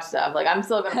force you to watch stuff. Like I'm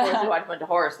still gonna force you to watch a bunch of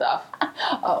horror stuff.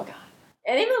 Oh god.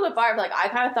 And even with Firefly, like I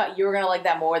kind of thought you were gonna like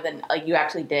that more than like you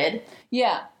actually did.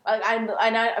 Yeah. Like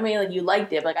I mean, like you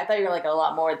liked it, but like I thought you were gonna like it a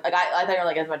lot more. Like I thought you were gonna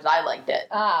like it as much as I liked it.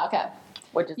 Ah, okay.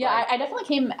 Which is I definitely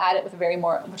came at it with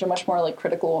a much more like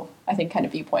critical, I think, kind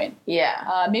of viewpoint.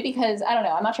 Yeah. Maybe because I don't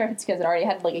know. I'm not sure if it's because it already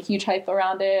had like a huge hype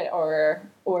around it, or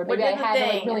maybe I had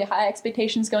like really high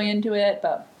expectations going into it.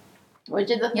 But which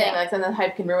is the thing, like sometimes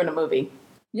hype can ruin a movie.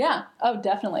 Yeah. Oh,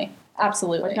 definitely.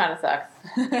 Absolutely. Which kind of sucks.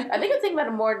 I think I was thinking about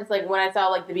it more just like when I saw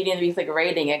like the Beauty and the Beast like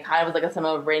rating, it kind of was like a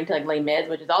similar rating to like Les Mis,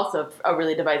 which is also a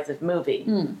really divisive movie.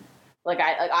 Like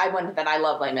I went that I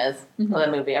love Les Mis for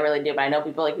the movie, I really do, but I know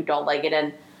people like who don't like it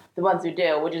and the ones who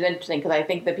do, which is interesting because I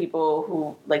think the people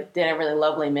who like didn't really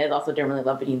love Les Mis also didn't really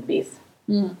love Beauty and the Beast.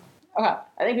 Okay. I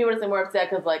think people are just more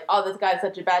upset because like, oh, this guy's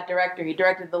such a bad director. He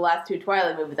directed the last 2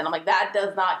 Twilight movies, and I'm like, that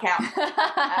does not count.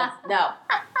 No,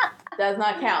 does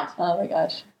not count. Oh my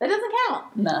gosh, that doesn't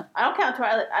count. No, I don't count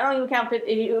Twilight. I don't even count if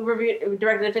you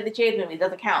directed a 50 Shades movie. It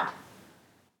doesn't count.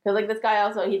 Because, like, this guy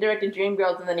also, he directed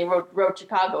Dreamgirls and then he wrote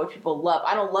Chicago, which people love.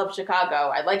 I don't love Chicago.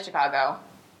 I like Chicago.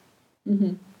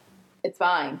 It's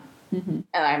fine. And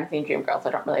I haven't seen Dreamgirls, so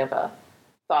I don't really have a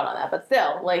thought on that. But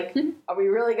still, like, are we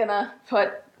really going to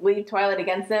leave Twilight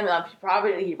against him? He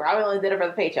probably only did it for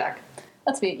the paycheck.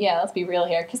 Let's be real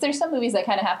here. Because there's some movies that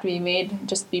kind of have to be made,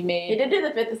 just be made. He did do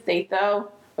The Fifth Estate,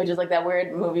 though, which is, like, that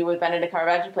weird movie with Benedict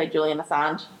Cumberbatch who played Julian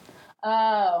Assange.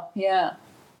 Oh, yeah.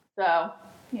 So.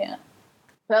 Yeah.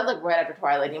 That was like right after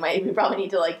Twilight. You probably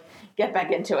need to like get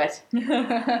back into it.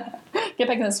 Get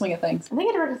back in the swing of things. I think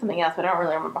I directed something else, but I don't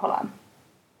really remember. Hold on.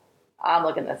 I'm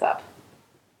looking this up.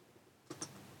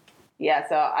 Yeah,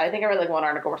 so I think I read like one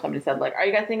article where somebody said like, "Are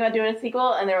you guys thinking about doing a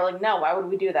sequel?" And they were like, "No, why would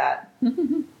we do that?"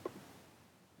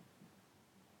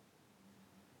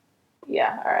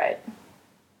 Yeah, all right.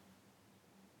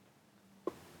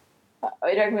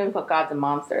 I directed a movie called Gods and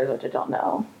Monsters, which I don't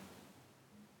know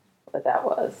what that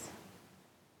was.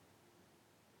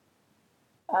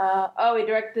 He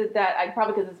directed that.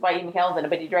 Probably because it's by Ian McKellen's in it,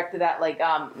 but he directed that like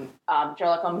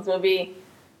Sherlock Holmes movie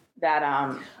that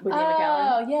with Ian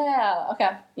McKellen. Oh yeah,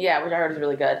 okay. Yeah, which I heard is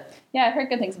really good. Yeah, I've heard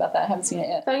good things about that. I haven't seen it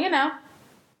yet. So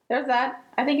there's that.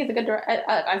 I think it's a good.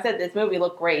 I said this movie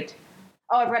looked great.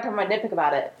 Oh, I forgot to have my nitpick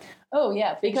about it. Oh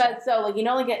yeah, because so like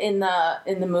like in the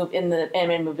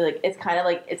animated movie, like it's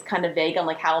kind of vague on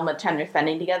like how much time they're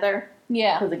spending together.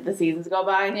 Yeah, because like the seasons go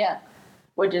by. Yeah.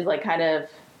 which is like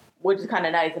which is kind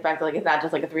of nice. The fact that like it's not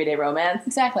just like a 3-day romance.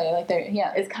 Exactly. Like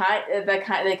It's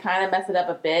they kind of mess it up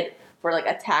a bit for like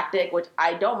a tactic, which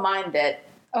I don't mind it.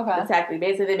 Okay. The tactic,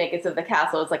 basically, they make it so the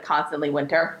castle is like constantly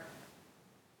winter.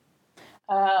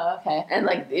 Oh, okay. And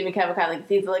like even kind of like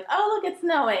sees like, oh look, it's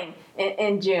snowing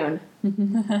in June.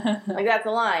 Like that's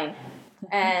a line,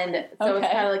 and so it's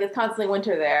kind of like it's constantly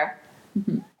winter there,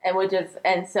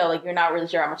 and so like you're not really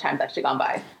sure how much time's actually gone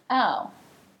by. Oh.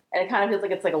 And it kind of feels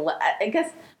like it's like I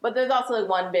guess, but there's also like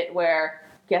one bit where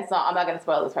Gaston, I'm not going to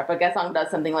spoil this part, but Gaston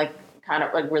does something like kind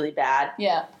of like really bad.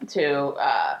 Yeah. To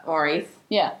Maurice.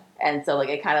 Yeah. And so like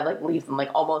it kind of like leaves him like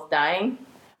almost dying.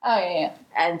 Oh yeah.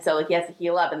 And so like he has to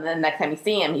heal up, and then the next time you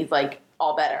see him, he's like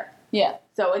all better. Yeah.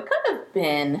 So it could have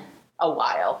been a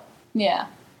while. Yeah.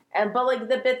 But like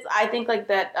the bits, I think like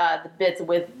that the bits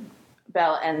with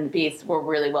Belle and Beast were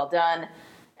really well done.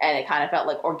 And it kind of felt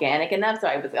like organic enough, so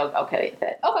I was okay with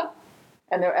it. Okay.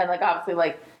 And like obviously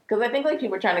like because I think like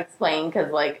people were trying to explain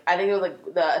because like I think it was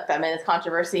like the feminist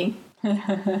controversy,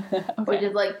 Okay. which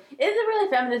is like, is it really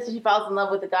feminist if she falls in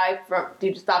love with a guy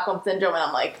due to Stockholm syndrome? And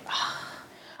I'm like,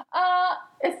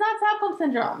 it's not Stockholm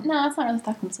syndrome. No, it's not really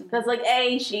Stockholm syndrome. Because like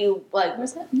she like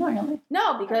was it? Not really.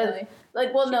 no because really.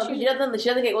 like well no she doesn't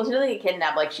get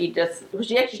kidnapped, like she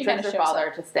actually tricks her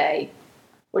father to stay.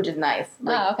 Which is nice.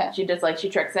 Like, okay. She just, like, she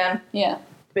tricks him. Yeah.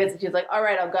 Basically, she's like, all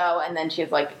right, I'll go. And then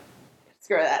she's like,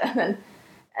 screw that.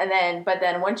 But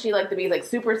then once she, like, the Beast, like,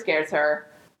 super scares her.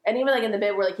 And even, like, in the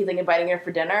bit where, like, he's, like, inviting her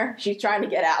for dinner, she's trying to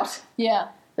get out. Yeah.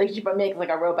 Like, she makes, like,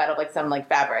 a rope out of, like, some, like,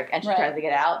 fabric. And she tries to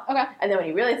get out. Okay. And then when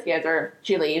he really scares her,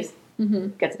 she leaves.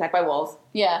 Mm-hmm. Gets attacked by wolves.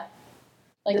 Yeah.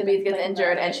 Like, the Beast gets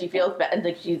injured, and she feels bad. And,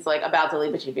 like, she's, like, about to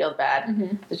leave, but she feels bad.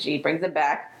 Mm-hmm. So she brings him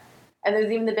back. And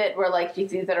there's even the bit where, like, she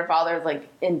sees that her father is, like,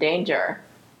 in danger.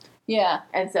 Yeah.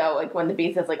 And so, like, when the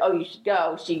Beast says, like, oh, you should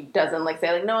go, she doesn't, like,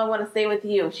 say, like, no, I want to stay with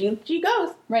you. She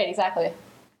goes. Right, exactly.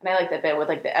 And I like that bit with,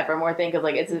 like, the Evermore thing, because,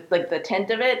 like, it's, like, the tint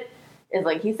of it is,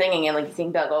 like, he's singing and, like, he's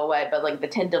seeing Doug go away, but, like, the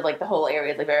tint of, like, the whole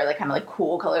area is, like, very, like, kind of, like,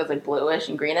 cool colors, like, bluish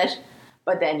and greenish.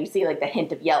 But then you see, like, the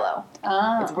hint of yellow.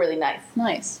 Oh. It's really nice.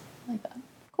 Nice. I like that.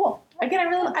 Cool. Again,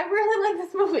 I really like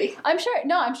this movie. I'm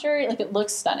sure, like, it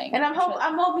looks stunning. And I'm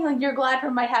hoping, like, you're glad for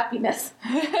my happiness.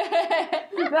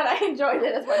 That I enjoyed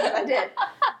it as much as I did.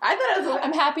 I thought it was...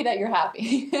 I'm happy that you're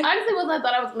happy. Honestly, I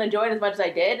thought I was going to enjoy it as much as I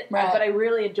did, right. But I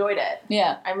really enjoyed it.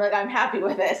 Yeah. I'm happy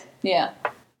with it. Yeah.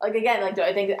 Like, again, like,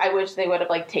 I wish they would have,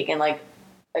 like, taken, like,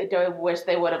 do I wish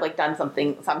they would have, like, done some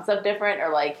stuff different, or,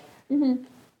 like, mm-hmm.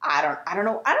 I don't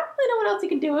know. I don't really know what else you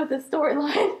can do with this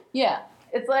storyline. Yeah.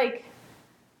 It's like,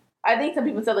 I think some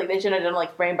people said, like, they should have done,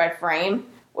 like, frame by frame,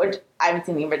 which I haven't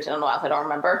seen the original in a while, so I don't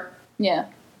remember. Yeah.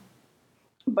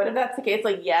 But if that's the case,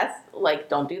 like, yes, like,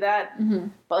 don't do that. Mm-hmm.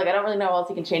 But, like, I don't really know how else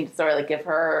you can change the story. Like, give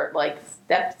her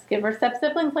step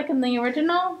siblings, like, in the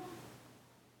original.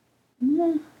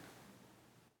 Mm-hmm.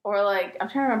 Or, like, I'm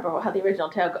trying to remember how the original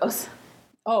tale goes.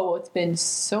 Oh, well, it's been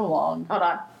so long. Hold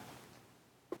on.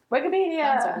 Wikipedia.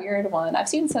 That's a weird one. I've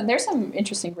seen there's some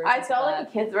interesting versions. I saw, like,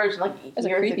 a kid's version, like, there's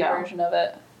years a creepy ago. version of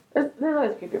it. There's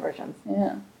always creepy versions.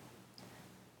 Yeah.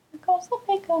 It goes the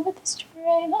baker with the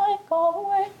stray like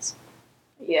always.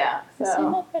 Yeah, so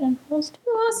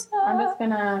I'm just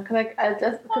gonna,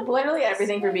 cause literally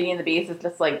everything for Beauty and the Beast is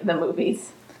just like the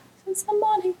movies. Since the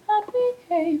morning that we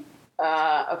came.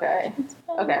 Okay.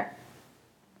 Okay.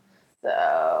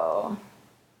 So.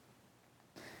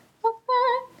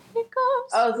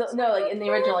 Oh, so, no, like in the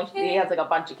original, like he has like a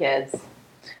bunch of kids.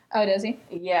 Oh, does he?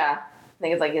 Yeah, I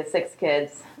think it's like he has 6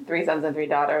 kids, 3 sons and 3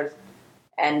 daughters,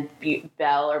 and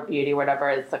Belle or Beauty, whatever,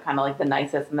 is kind of like the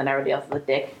nicest, and then everybody else is a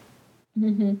dick.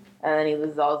 Mm-hmm. And then he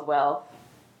loses all his wealth,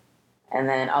 and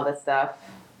then all this stuff.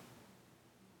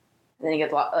 And then he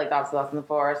gets obviously lost in the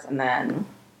forest, and then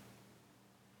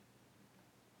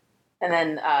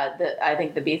I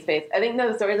think the Beast face. I think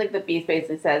the story is like the Beast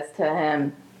basically says to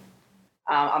him,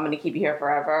 "I'm going to keep you here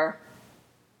forever,"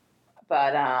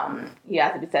 but he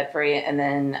has to be set free. And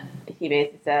then he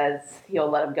basically says he'll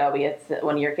let him go.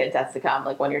 One of your kids has to come,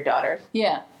 like one of your daughters.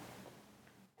 Yeah.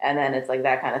 And then it's like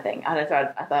that kind of thing. I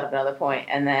thought of another point,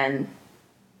 and then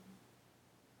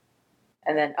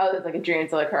there's like a dream,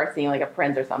 so like her seeing like a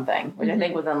prince or something, which I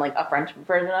think was in like a French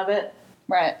version of it.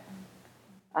 Right.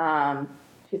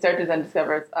 She searches and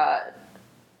discovers what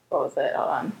was it? Hold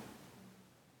on.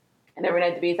 And every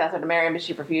night the Beast asks her to marry him, but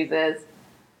she refuses.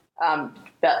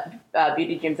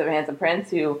 Beauty dreams of a handsome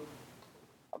prince who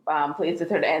pleads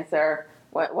with her to answer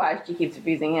why she keeps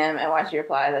refusing him, and why she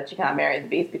replies that she cannot marry the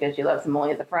Beast because she loves him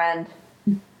only as a friend.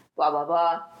 Blah blah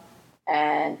blah.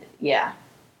 And yeah,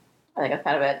 I think that's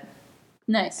kind of it.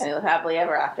 Nice. And they live happily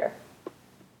ever after.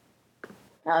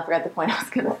 Now I forgot the point I was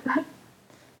gonna say.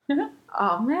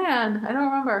 Oh man, I don't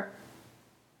remember.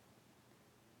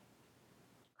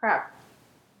 Crap.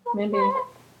 Maybe.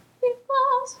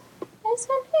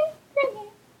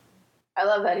 I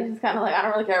love that. He's just kind of like, I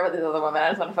don't really care about these other women. I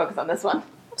just want to focus on this one.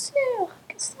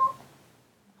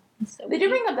 They do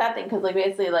bring up that thing because, like,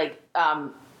 basically, like,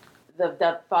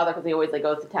 the father, because he always like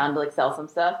goes to town to like sell some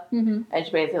stuff, and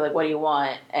she basically like, "What do you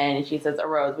want?" And she says a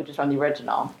rose, which is from the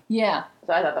original. Yeah.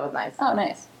 So I thought that was nice. Oh,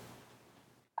 nice.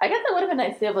 I guess it would have been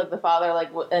nice to have like the father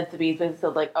like to be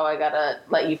basically like, "Oh, I gotta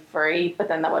let you free," but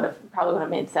then that probably would have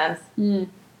made sense. Mm.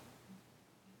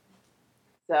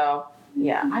 So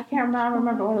yeah, I can't remember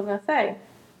what I was gonna say.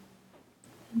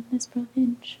 In this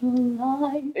provincial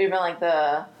life. Even like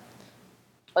the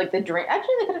dream.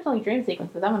 Actually, they could have done like dream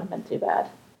sequences. That wouldn't have been too bad.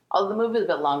 Although the movie was a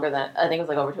bit longer than I think it was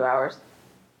like over 2 hours.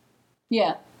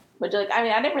 Yeah. Which like I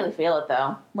mean I didn't really feel it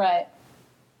though. Right.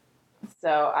 So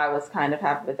I was kind of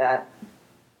happy with that.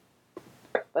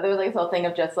 But there was like this whole thing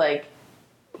of just like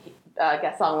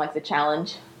Gaston likes a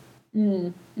challenge.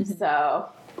 Mm-hmm. So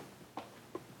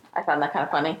I found that kind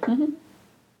of funny. Mm-hmm.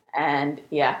 And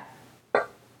yeah.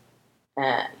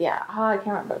 Yeah. Oh, I can't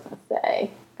remember what I was gonna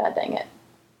say. God dang it.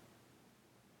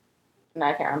 No,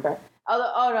 I can't remember. Although,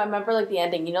 no, I remember like the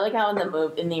ending. You know, like how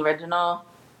in the original,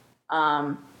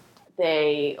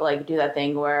 they like do that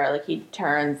thing where like he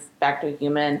turns back to a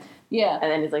human. Yeah.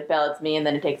 And then he's like, "Belle, it's me," and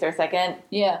then it takes her a second.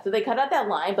 Yeah. So they cut out that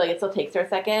line, but like, it still takes her a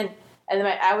second. And then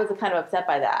I was kind of upset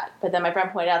by that. But then my friend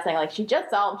pointed out saying like, she just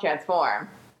saw him transform.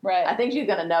 Right. I think she's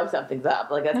gonna know something's up.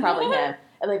 Like that's probably him.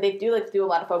 And like they do a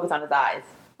lot of focus on his eyes.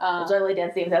 Which like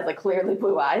Dan Stevens has like clearly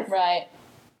blue eyes. Right.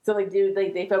 So like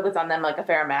they focus on them like a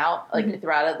fair amount, like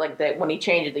throughout it. Like when he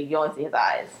changes, like, you only see his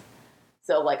eyes.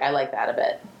 So like I like that a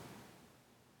bit.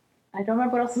 I don't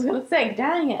remember what else I was gonna say.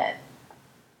 Dang it.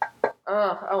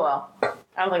 Oh well.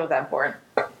 I don't think it was that important.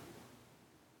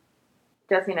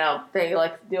 Just they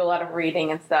like do a lot of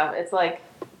reading and stuff. It's like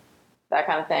that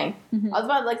kind of thing. Mm-hmm. I was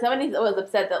about like somebody was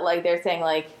upset that like they're saying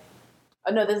like,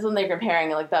 oh no, this is when they're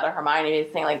comparing like that to Hermione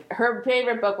is saying like her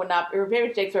favorite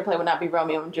Shakespeare play would not be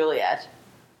Romeo and Juliet.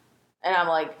 And I'm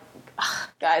like,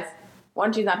 guys,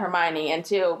 one, she's not Hermione, and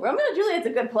two, Romeo and Juliet's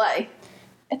a good play.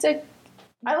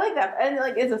 I like that. And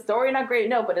like, is the story not great?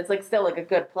 No, but it's like still like a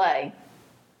good play.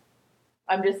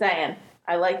 I'm just saying.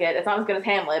 I like it. It's not as good as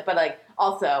Hamlet, but like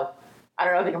also, I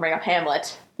don't know if you can bring up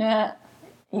Hamlet. Yeah.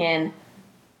 And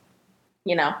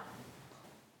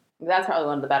that's probably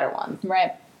one of the better ones.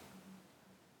 Right.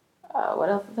 What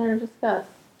else is there to discuss?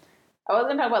 I was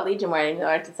going to talk about Legion Wearing, even though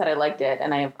I just said I liked it,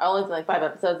 and I only did like 5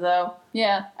 episodes though.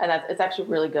 Yeah. And it's actually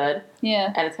really good.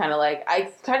 Yeah. And it's kind of like,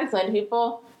 I try to explain to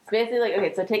people, it's basically like,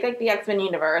 okay, so take like the X-Men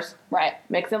universe. Right.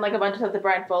 Mix in like a bunch of stuff that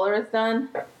Brian Fuller has done.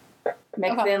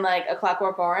 Mix in like A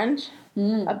Clockwork Orange,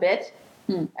 a bit,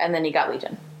 and then you got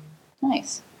Legion.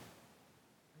 Nice.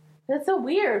 It's so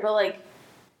weird, but like,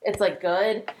 it's like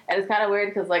good, and it's kind of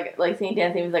weird because like seeing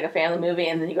Dan Stevens like a family movie,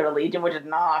 and then you go to Legion, which is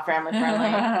not family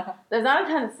friendly. There's not a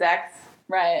ton of sex.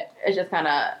 Right. It's just kind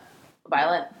of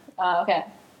violent. Okay.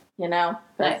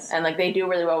 Nice. And like they do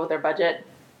really well with their budget.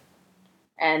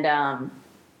 And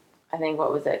I think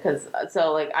what was it? Because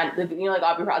so like like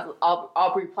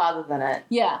Aubrey Plaza's in it.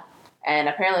 Yeah. And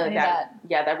apparently like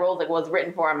that role like was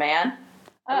written for a man.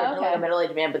 Originally a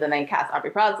middle-aged man, but then they cast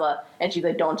Aubrey Plaza, and she's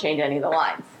like, don't change any of the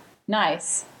lines.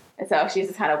 Nice. And so she's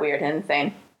just kind of weird and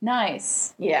insane.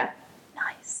 Nice. Yeah.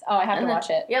 Nice. Oh, I have to watch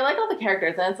it. Yeah, I like all the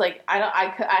characters, and it's like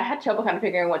I had trouble kind of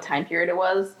figuring what time period it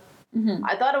was. Mm-hmm.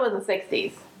 I thought it was the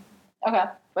 60s. Okay.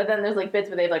 But then there's like bits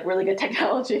where they have like really good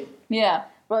technology. Yeah.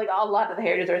 But like a lot of the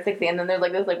characters are 60, and then there's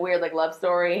like this like weird like love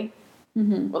story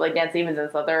with like Dan Stevens and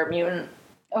this other mutant.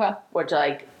 Okay. Which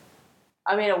like,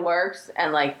 I mean, it works,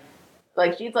 and like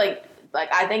she's like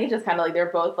I think it's just kind of like they're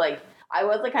both like. I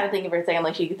was like kind of thinking for a second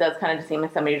like she does kind of just seem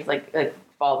like somebody who just like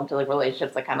falls into like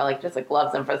relationships like kind of like just like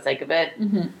loves them for the sake of it,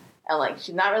 and like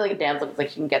she's not really like a damsel because like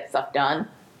she can get stuff done,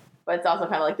 but it's also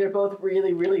kind of like they're both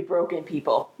really really broken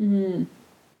people. Mm-hmm.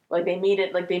 Like they meet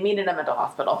in a mental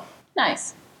hospital.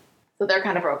 Nice. So they're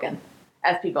kind of broken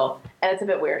as people, and it's a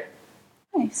bit weird.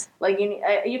 Nice. Like you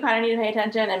kind of need to pay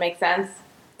attention. It makes sense.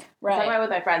 Right. So I'm with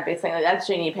my friend basically like, that's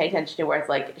what you need to pay attention to. Where it's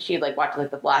like she like watches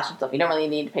like The Flash and stuff. You don't really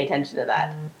need to pay attention to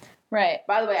that. Right.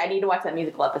 By the way, I need to watch that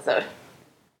musical episode.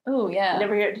 Oh, yeah.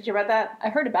 Did you read that? I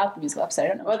heard about the musical episode. I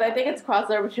don't know. Well, I think it's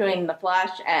crossover between The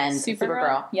Flash and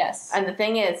Supergirl. Yes. And the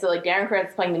thing is, so like Darren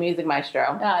Criss playing the music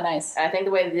maestro. Ah, nice. And I think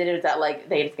the way they did it is that like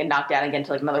they just get knocked out and get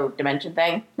into like another dimension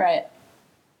thing. Right.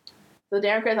 So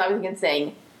Darren Criss obviously can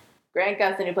sing. Grant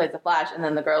Gustin, who plays The Flash, and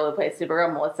then the girl who plays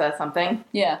Supergirl, Melissa something.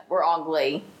 Yeah. We're on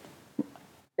Glee.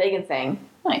 They can sing.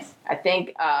 Nice. I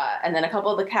think, and then a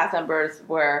couple of the cast members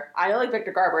were, I know like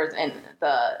Victor Garber's in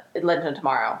the Legend of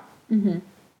Tomorrow. Mm-hmm.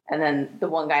 And then the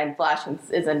one guy in Flash was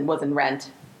in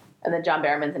Rent. And then John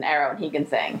Barrowman's in Arrow, and he can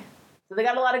sing. So they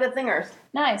got a lot of good singers.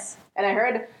 Nice. And I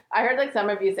heard like some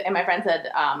reviews, and my friend said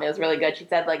it was really good. She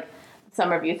said like some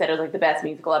reviews said it was like the best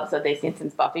musical episode they've seen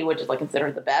since Buffy, which is like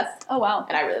considered the best. Oh wow.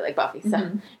 And I really like Buffy,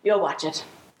 so you'll watch it.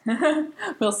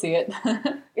 We'll see it.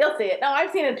 You'll see it. No,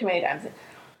 I've seen it too many times.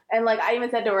 And like I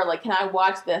even said to her, like, can I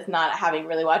watch this not having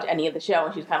really watched any of the show?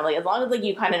 And she's kind of like, as long as like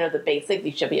you kind of know the basics,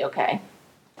 you should be okay.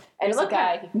 And There's a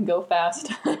guy who can go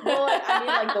fast. Well, like, I mean,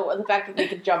 like the fact that they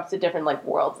could jump to different like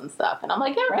worlds and stuff, and I'm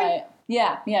like, yeah, okay. Right.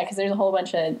 Yeah, because there's a whole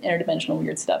bunch of interdimensional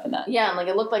weird stuff in that. Yeah, and like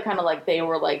it looked like kind of like they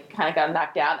were like kind of got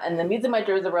knocked out, and the Music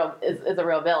Master is a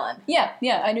real villain. Yeah,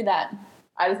 I knew that.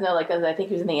 I just know like because I think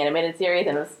he was in the animated series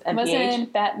and it was MPH. Was in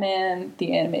Batman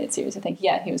the animated series, I think.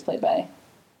 Yeah, he was played by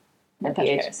MPH.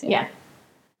 Harris, yeah.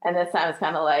 And this time it's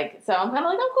kind of like, so I'm kind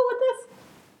of like, I'm cool with this.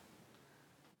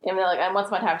 Even though, like, I once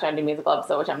upon a time trying to do a musical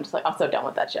episode, which I'm just like, I'm so done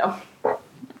with that show.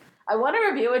 I want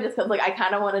to review it just because, like, I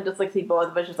kind of want to just, like, see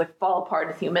both of us just, like, fall apart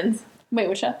as humans. Wait,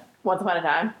 which show? Once Upon a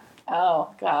Time.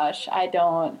 Oh, gosh, I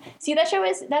don't... See, that show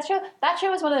was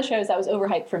one of the shows that was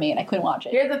overhyped for me, and I couldn't watch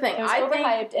it. Here's the thing. It was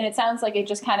overhyped, and it sounds like it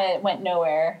just kind of went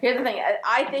nowhere. Here's the thing.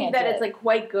 I think that it's, like,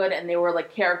 quite good, and they were,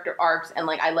 like, character arcs, and,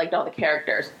 like, I liked all the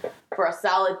characters for a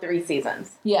solid 3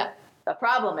 seasons. Yeah. The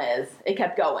problem is, it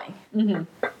kept going.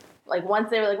 Mm-hmm. Like, once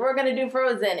they were like, we're going to do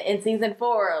Frozen in season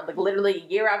 4, like, literally a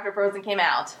year after Frozen came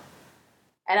out.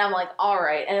 And I'm like, all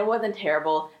right. And it wasn't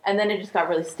terrible. And then it just got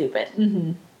really stupid.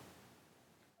 Mm-hmm.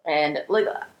 And, like,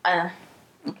 I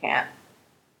can't.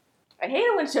 I hate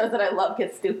it when shows that I love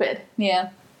get stupid. Yeah.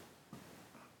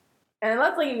 And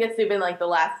unless, like, you get stupid in, like, the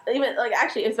last, even, like,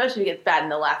 actually, especially if it gets bad in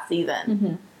the last season.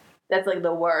 Mm-hmm. That's, like,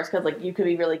 the worst. Because, like, you could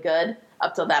be really good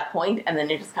up till that point, and then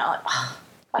you're just kind of like, oh.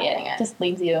 Yeah, it just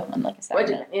leaves you on like a sour.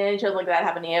 Any shows like that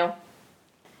happen to you?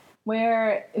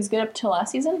 Where it was good up till last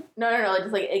season? No.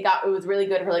 Just like it was really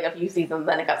good for like a few seasons,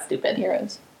 then it got stupid.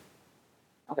 Heroes.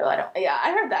 Okay, well,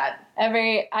 I heard that.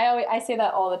 I say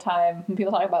that all the time when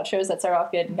people talk about shows that start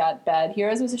off good and got bad.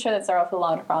 Heroes was a show that started off with a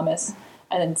lot of promise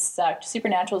and then sucked.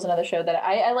 Supernatural is another show that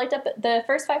I liked up the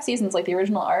first 5 seasons, like the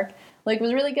original arc, like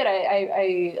was really good.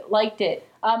 I liked it.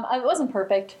 It wasn't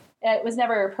perfect. It was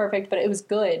never perfect, but it was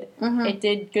good. Mm-hmm. It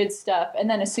did good stuff. And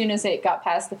then as soon as it got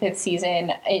past the 5th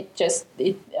season, I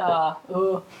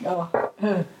feel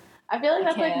like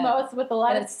that's like most with a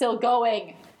lot of... It's still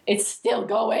going. It's still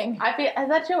going. Is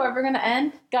that show ever going to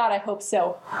end? God, I hope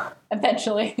so.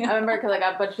 Eventually. I remember because I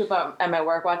got a bunch of people at my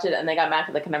work watch it, and they got mad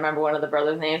because I couldn't remember one of the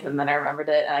brothers' names, and then I remembered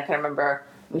it, and I couldn't remember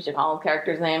Misha Collins'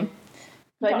 character's name.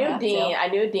 So I knew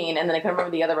Dean, and then I couldn't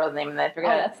remember the other brother's name, and then I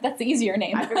forgot. Oh, that's the easier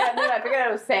name. I forgot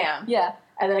it was Sam. Yeah.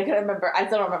 And then I couldn't remember. I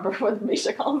still don't remember what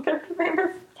Misha Collins' character's name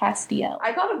is. Castiel.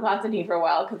 I called him Constantine for a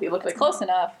while because he looked like close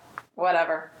enough.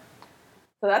 Whatever.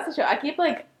 So that's the show.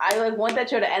 I want that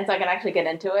show to end so I can actually get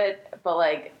into it, but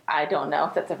like I don't know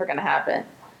if that's ever gonna happen.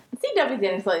 CW's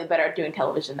getting slightly better at doing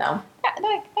television though. Yeah,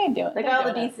 they're doing it. They got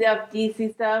all the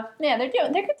DC stuff. Yeah, they're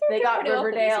doing. They got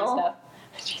Riverdale.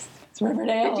 Jesus.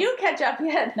 Riverdale. Did you catch up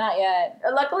yet? Not yet.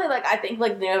 Luckily, like I think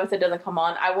like the new episode doesn't come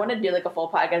on. I want to do like a full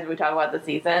podcast where we talk about the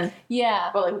season. Yeah.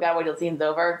 But like we gotta wait till the season's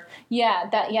over. Yeah,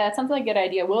 that sounds like a good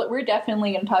idea. We're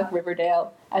definitely gonna talk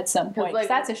Riverdale at some point. Like,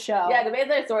 that's a show. Yeah, the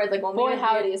basic story is like when Boy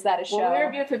howdy is that a show. When we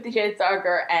reviewed 50 Shades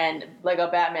Darker and Lego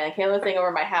Batman, Kayla was staying over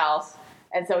at my house.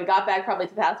 And so we got back probably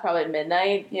to the house probably at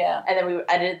midnight. Yeah. And then we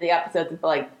edited the episodes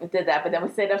and we did that. But then we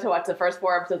stayed up to watch the first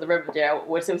 4 episodes of Riverdale,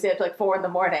 which so we stayed up to like 4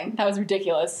 a.m. That was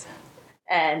ridiculous.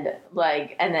 And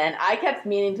then I kept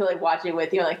meaning to like watch it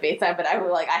with you on like FaceTime, but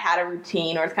I had a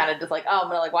routine or it's kind of just like, oh, I'm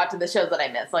gonna like watch the shows that I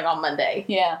missed like on Monday.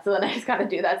 Yeah. So then I just kind of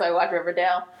do that. So I watch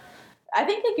Riverdale. I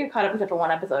think like you're caught up except for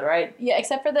one episode, right? Yeah,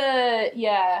 except for the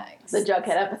Jughead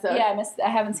episode. Yeah, I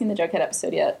haven't seen the Jughead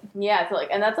episode yet. Yeah, so like,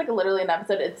 and that's like literally an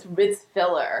episode. It's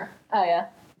filler. Oh yeah.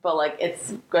 But like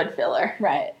it's good filler.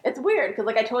 Right. It's weird because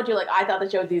like I told you, like I thought the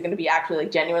show was going to be actually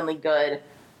like genuinely good,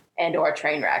 and or a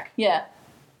train wreck. Yeah.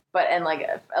 But and like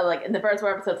in the first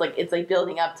 4 episodes, like it's like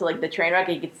building up to like the train wreck,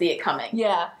 and you could see it coming.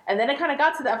 Yeah. And then it kind of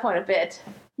got to that point a bit.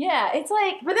 Yeah, it's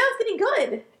like, but that was getting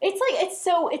good. It's like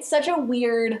it's such a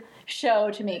weird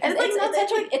show to me. And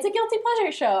it's a guilty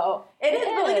pleasure show. It is,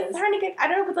 but like it's starting to get. I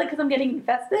don't know if it's like because I'm getting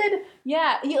invested.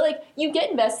 Yeah, you get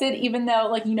invested even though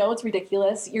like you know it's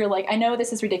ridiculous. You're like, I know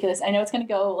this is ridiculous. I know it's gonna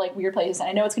go like weird places. And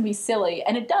I know it's gonna be silly,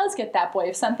 and it does get that way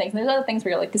of some things. And there's other things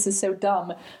where you're like, this is so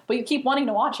dumb, but you keep wanting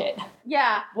to watch it.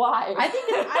 Yeah, why? I think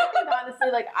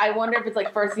honestly, like I wonder if it's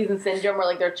like first season syndrome, where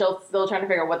like they're still trying to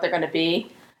figure out what they're gonna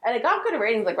be. and it got good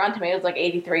ratings. Like Rotten Tomatoes, like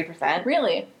 83%,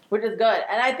 Really? which is good.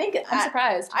 And I think I'm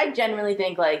surprised. I genuinely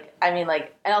think like, I mean,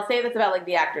 like, and I'll say this about like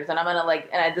the actors, and I'm gonna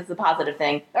like, this is a positive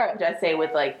thing, All right. which I say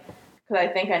with like. Because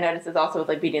I think I noticed this also with,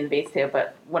 like, Beauty and the Beast, too,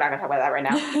 but we're not going to talk about that right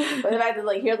now. But the fact is,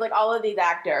 like, here's, like, all of these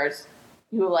actors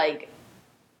who, like,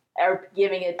 are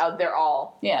giving it out their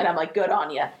all. Yeah. And I'm like, good on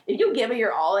you. If you give it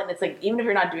your all, and it's, like, even if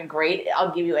you're not doing great,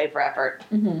 I'll give you A for effort.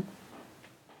 Mm-hmm.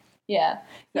 Yeah. So.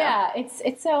 Yeah, it's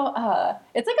so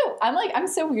it's like I'm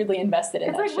so weirdly invested in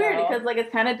it's that like show. weird because like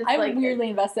it's kind of just I'm like weirdly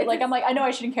invested. Like I'm like I know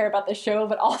I shouldn't care about this show,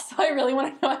 but also I really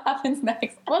want to know what happens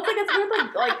next. Well, it's like it's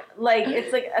weird like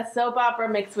it's like a soap opera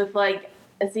mixed with like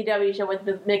a CW show with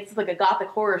mixed with like a gothic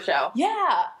horror show.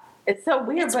 Yeah. It's so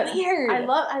weird, It's but weird.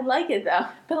 I like it though.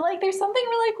 But like there's something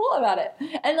really cool about it.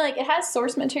 And like it has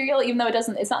source material even though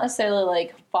it's not necessarily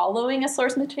like following a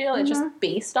source material, it's just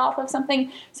based off of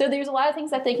something. So there's a lot of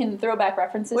things that they can throw back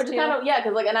references Which to. is kind of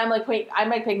because like and I'm like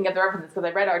picking up the references because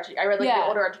I read Archie. I read like the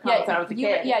older Archie comics when I was a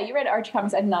kid. You read Archie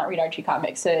comics. I did not read Archie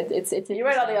comics. So it's You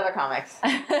read all the other comics.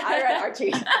 I read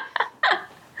Archie.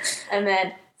 And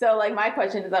then so, like, my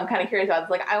question is, I'm kind of curious about. It's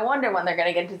like, I wonder when they're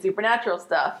gonna get into supernatural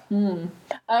stuff. Oh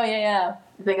yeah.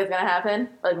 You think it's gonna happen?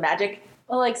 Like magic?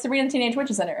 Well, like Sabrina the Teenage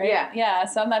Witch is in it, right? Yeah. Yeah.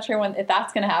 So I'm not sure if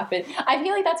that's gonna happen. I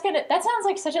feel like that sounds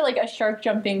like such a shark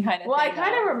jumping kind of. Well, thing. I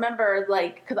kind of remember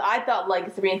like because I thought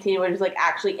like Sabrina the Teenage Witch was like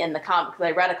actually in the comic because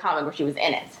I read a comic where she was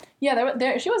in it.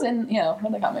 Yeah, she was in one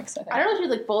of the comics. I think. I don't know if she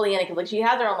was like fully in it because like she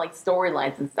has her own like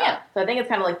storylines and stuff. Yeah. So I think it's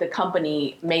kind of like the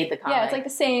company made the comic. Yeah, it's like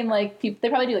the same like people. They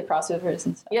probably do like crossovers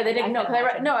and stuff. Yeah, they did. No, because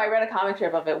imagine. I read a comic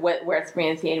strip of it where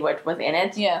Sabrina the Teenage Witch was in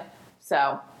it. Yeah.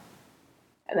 So,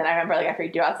 and then I remember like I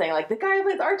freaked you out saying like the guy who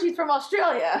plays Archie's from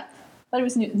Australia. I thought it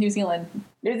was New Zealand.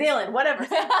 New Zealand, whatever.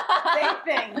 Same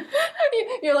thing.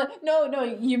 You're like,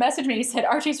 no. You messaged me. You said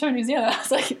Archie's from New Zealand. I was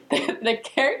like, the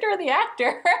character or the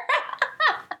actor?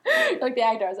 Like the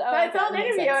actor. So I saw an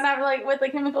interview and I'm like with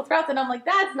like Chemical Sprouts and I'm like,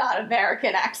 that's not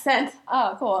American accent.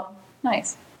 Oh, cool.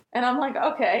 Nice. And I'm like,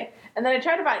 okay. And then I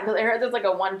tried to find because I heard there's like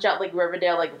a one shot like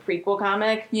Riverdale like prequel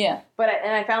comic. Yeah. But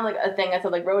I found like a thing that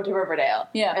said like Road to Riverdale.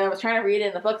 Yeah. And I was trying to read it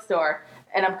in the bookstore.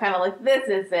 And I'm kind of like, this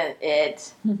isn't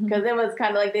it. Because it was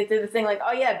kind of like, they did this thing like,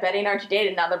 oh yeah, Betty and Archie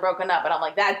dated, now they're broken up. And I'm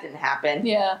like, that didn't happen.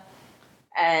 Yeah.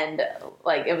 And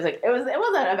like, it wasn't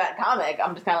a bad comic.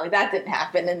 I'm just kind of like, that didn't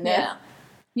happen in this. Yeah.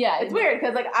 Yeah. It's weird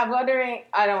because like, I'm wondering,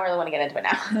 I don't really want to get into it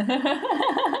now.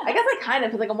 I guess I kind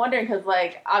of, because like, I'm wondering because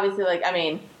like, obviously like, I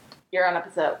mean, you're on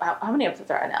episode, how many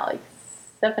episodes are on now? Like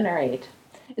 7 or 8.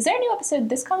 Is there a new episode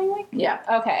this coming week? Yeah.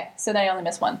 Okay. So then I only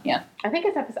missed one. Yeah. I think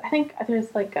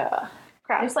there's like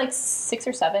There's like 6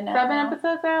 or 7 now. 7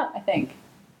 episodes out? I think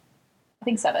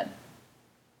 7.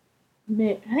 I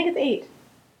think it's 8.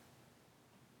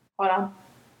 Hold on.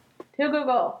 To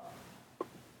Google.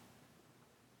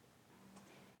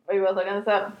 Are you both looking this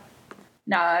up?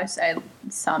 No, I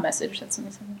saw a message that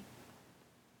somebody sent me.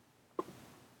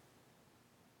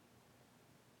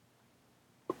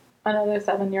 I know there's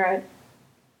 7, you're right.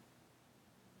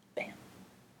 Bam.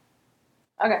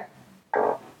 Okay.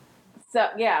 So,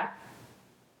 yeah.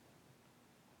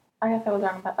 I guess I was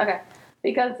wrong about okay.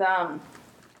 Because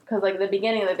like the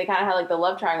beginning, like they kind of had like the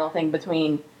love triangle thing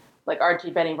between like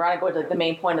Archie, Betty, and Veronica, which is like the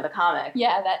main point of the comic.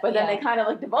 Yeah, that. But then they kind of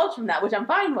like divulged from that, which I'm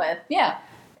fine with. Yeah.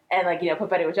 And like put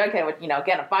Betty with Jughead, which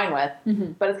again I'm fine with.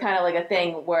 Mm-hmm. But it's kind of like a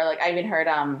thing where like I even heard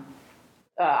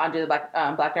Andre the Black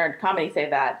Nerd comedy say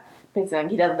that basically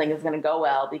he doesn't think it's gonna go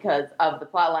well because of the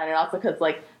plot line and also because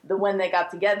like when they got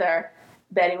together,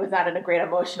 Betty was not in a great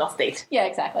emotional state. Yeah,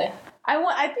 exactly. I feel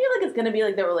like it's gonna be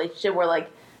like the relationship where like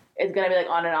it's gonna be like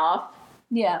on and off.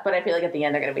 Yeah. But I feel like at the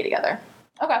end they're gonna be together.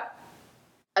 Okay.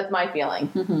 That's my feeling.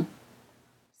 Mm-hmm.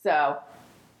 So,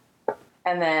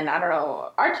 and then I don't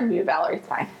know. Archie and Valerie's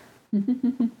fine.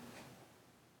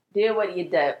 Do what you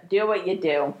do. Do what you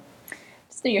do.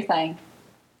 Just do your thing.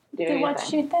 Do what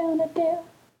thing. you're gonna do.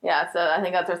 Yeah, so I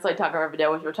think that's our Slate Talk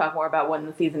Riverdale, which we'll talk more about when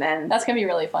the season ends. That's gonna be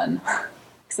really fun.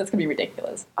 Because that's gonna be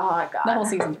ridiculous. Oh my god. That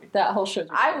whole show's ridiculous.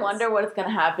 I wonder what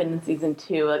gonna happen in season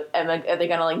 2. Like, are they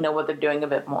gonna like know what they're doing a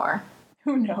bit more?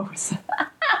 Who knows?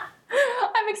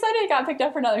 I'm excited it got picked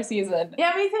up for another season.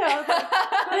 Yeah, me too. I was like,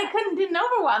 but they didn't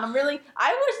over one.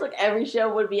 I wish like every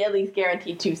show would be at least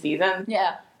guaranteed 2 seasons.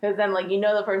 Yeah. Because then like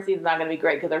the first season's not gonna be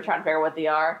great because they're trying to figure out what they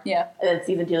are. Yeah. And then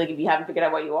season 2, like if you haven't figured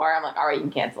out what you are, I'm like, all right, you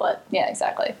can cancel it. Yeah,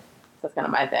 exactly. So that's kind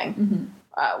of my thing.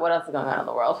 Mm-hmm. What else is going on in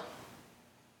the world?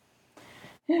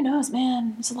 Who knows,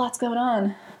 man? There's lots going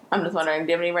on. I'm just wondering,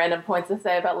 do you have any random points to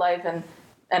say about life and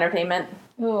entertainment?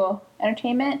 Ooh,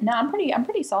 entertainment? No, I'm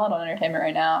pretty solid on entertainment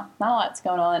right now. Not a lot's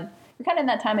going on. We're kind of in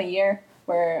that time of year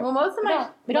where most of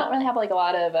we don't really have like a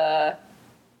lot of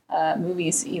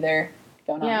movies either.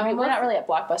 going on. Yeah, We're well, not really at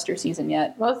blockbuster season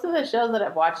yet. Most of the shows that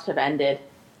I've watched have ended.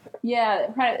 Yeah,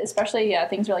 kind of, especially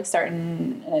things are like starting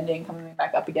and ending, coming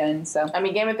back up again. So I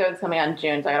mean, Game of Thrones is coming out in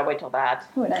June, so I gotta wait till that.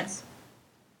 oh, nice.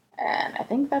 And I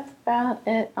think that's about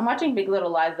it. I'm watching Big Little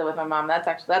Lies though with my mom.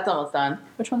 That's almost done.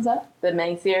 Which one's that? The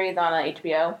miniseries on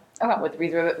HBO. Okay. With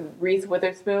Reese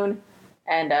Witherspoon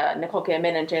and Nicole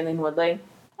Kidman and Shailene Woodley.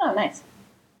 Oh, nice.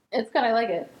 It's good. I like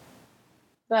it.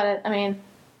 But I mean,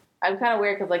 I'm kind of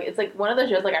weird because like it's like one of those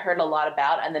shows like I heard a lot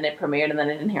about and then it premiered and then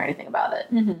I didn't hear anything about it.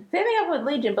 Mm-hmm. Same thing happened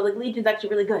with Legion, but like Legion's actually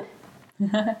really good.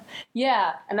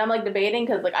 Yeah. And I'm like debating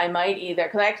because like I might either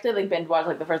because I actually like binge watched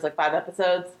like the first like 5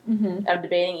 episodes. Mm-hmm. I'm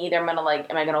debating either am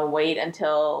I gonna wait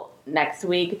until next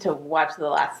week to watch the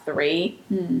last 3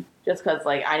 just because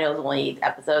like I know there's only 8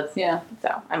 episodes. Yeah.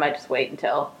 So I might just wait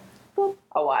until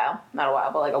a while, not a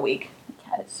while, but like a week. The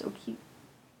cat is so cute.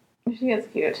 She is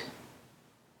cute.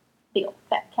 Big old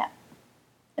fat cat.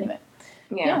 Anyway.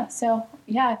 Yeah. So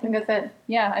yeah, I I think think that's it.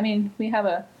 yeah. I mean, we have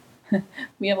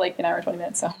like an hour 20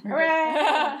 minutes. So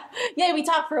Hooray! yeah, we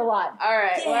talk for a lot. All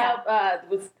right. Yeah.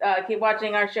 Well, keep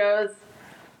watching our shows.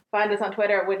 Find us on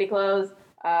Twitter at Witty Close,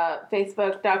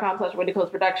 Facebook.com/Witty Close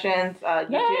Productions,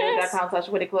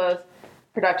 YouTube.com/Witty Close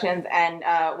Productions, and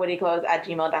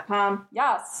wittyclose@gmail.com.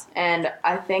 Yes. And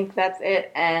I think that's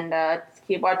it. And just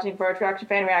keep watching for True Action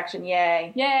Fan Reaction.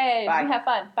 Yay. Yay. Bye. We have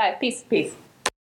fun. Bye. Peace. Peace.